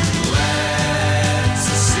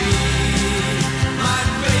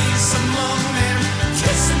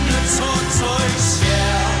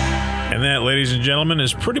 And that, ladies and gentlemen,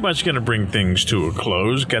 is pretty much going to bring things to a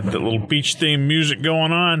close. Got that little beach theme music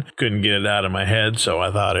going on. Couldn't get it out of my head, so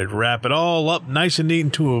I thought I'd wrap it all up nice and neat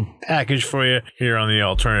into a package for you here on the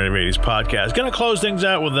Alternative 80s podcast. Going to close things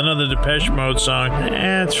out with another Depeche Mode song.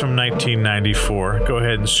 It's from 1994. Go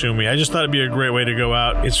ahead and sue me. I just thought it'd be a great way to go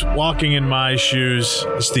out. It's Walking in My Shoes.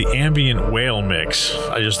 It's the Ambient Whale Mix.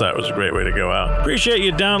 I just thought it was a great way to go out. Appreciate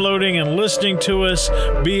you downloading and listening to us.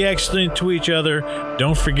 Be excellent to each other.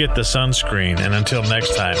 Don't forget the sunscreen. And until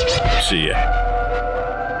next time, see ya.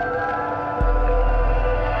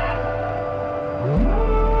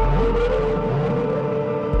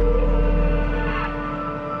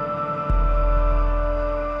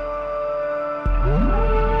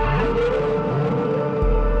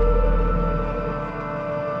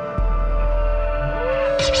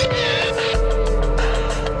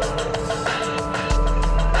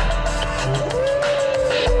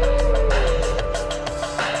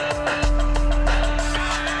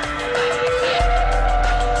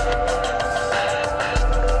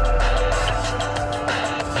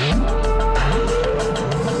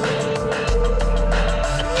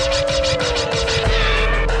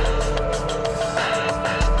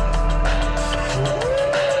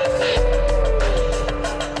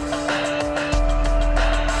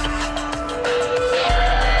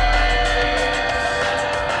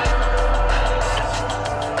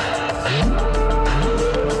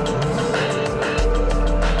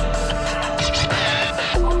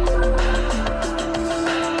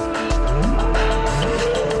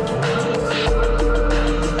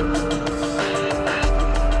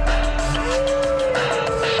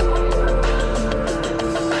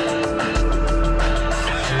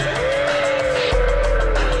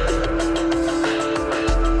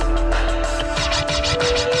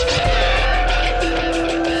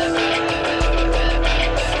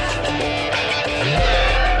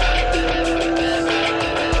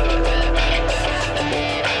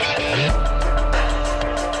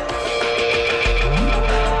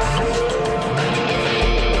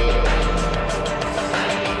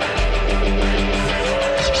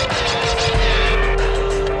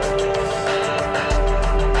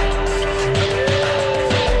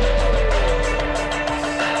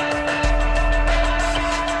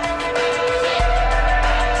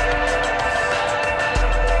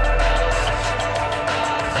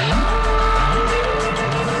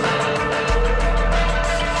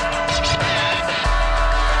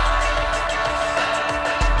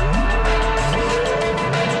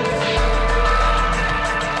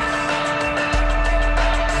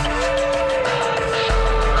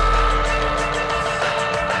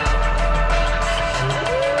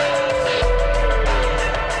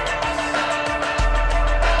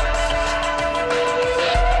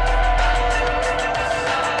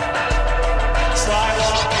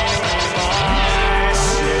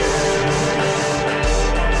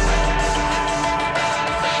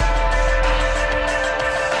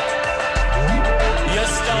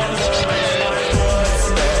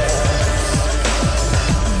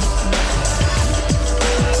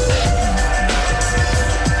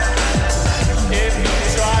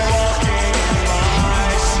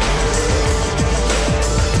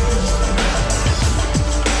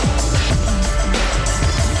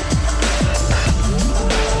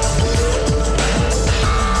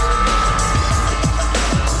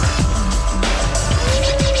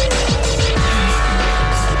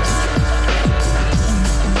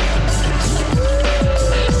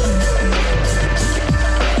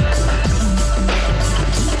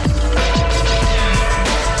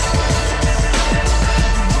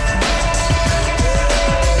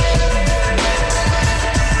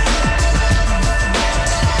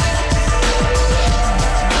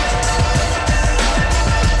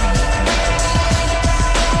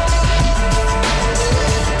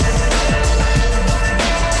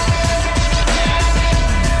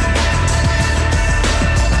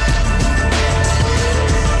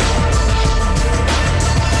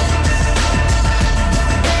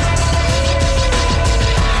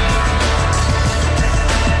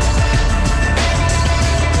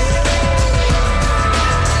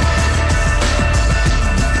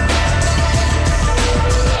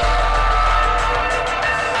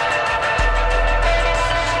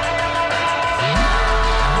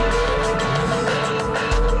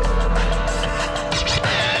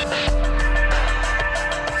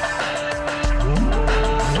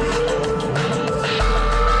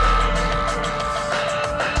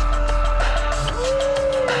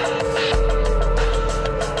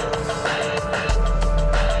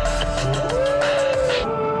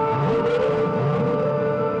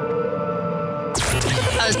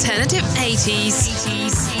 Alternative 80s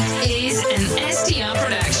is an SDR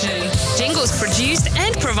production. Jingles produced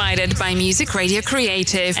and provided by Music Radio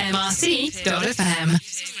Creative, mrc.fm.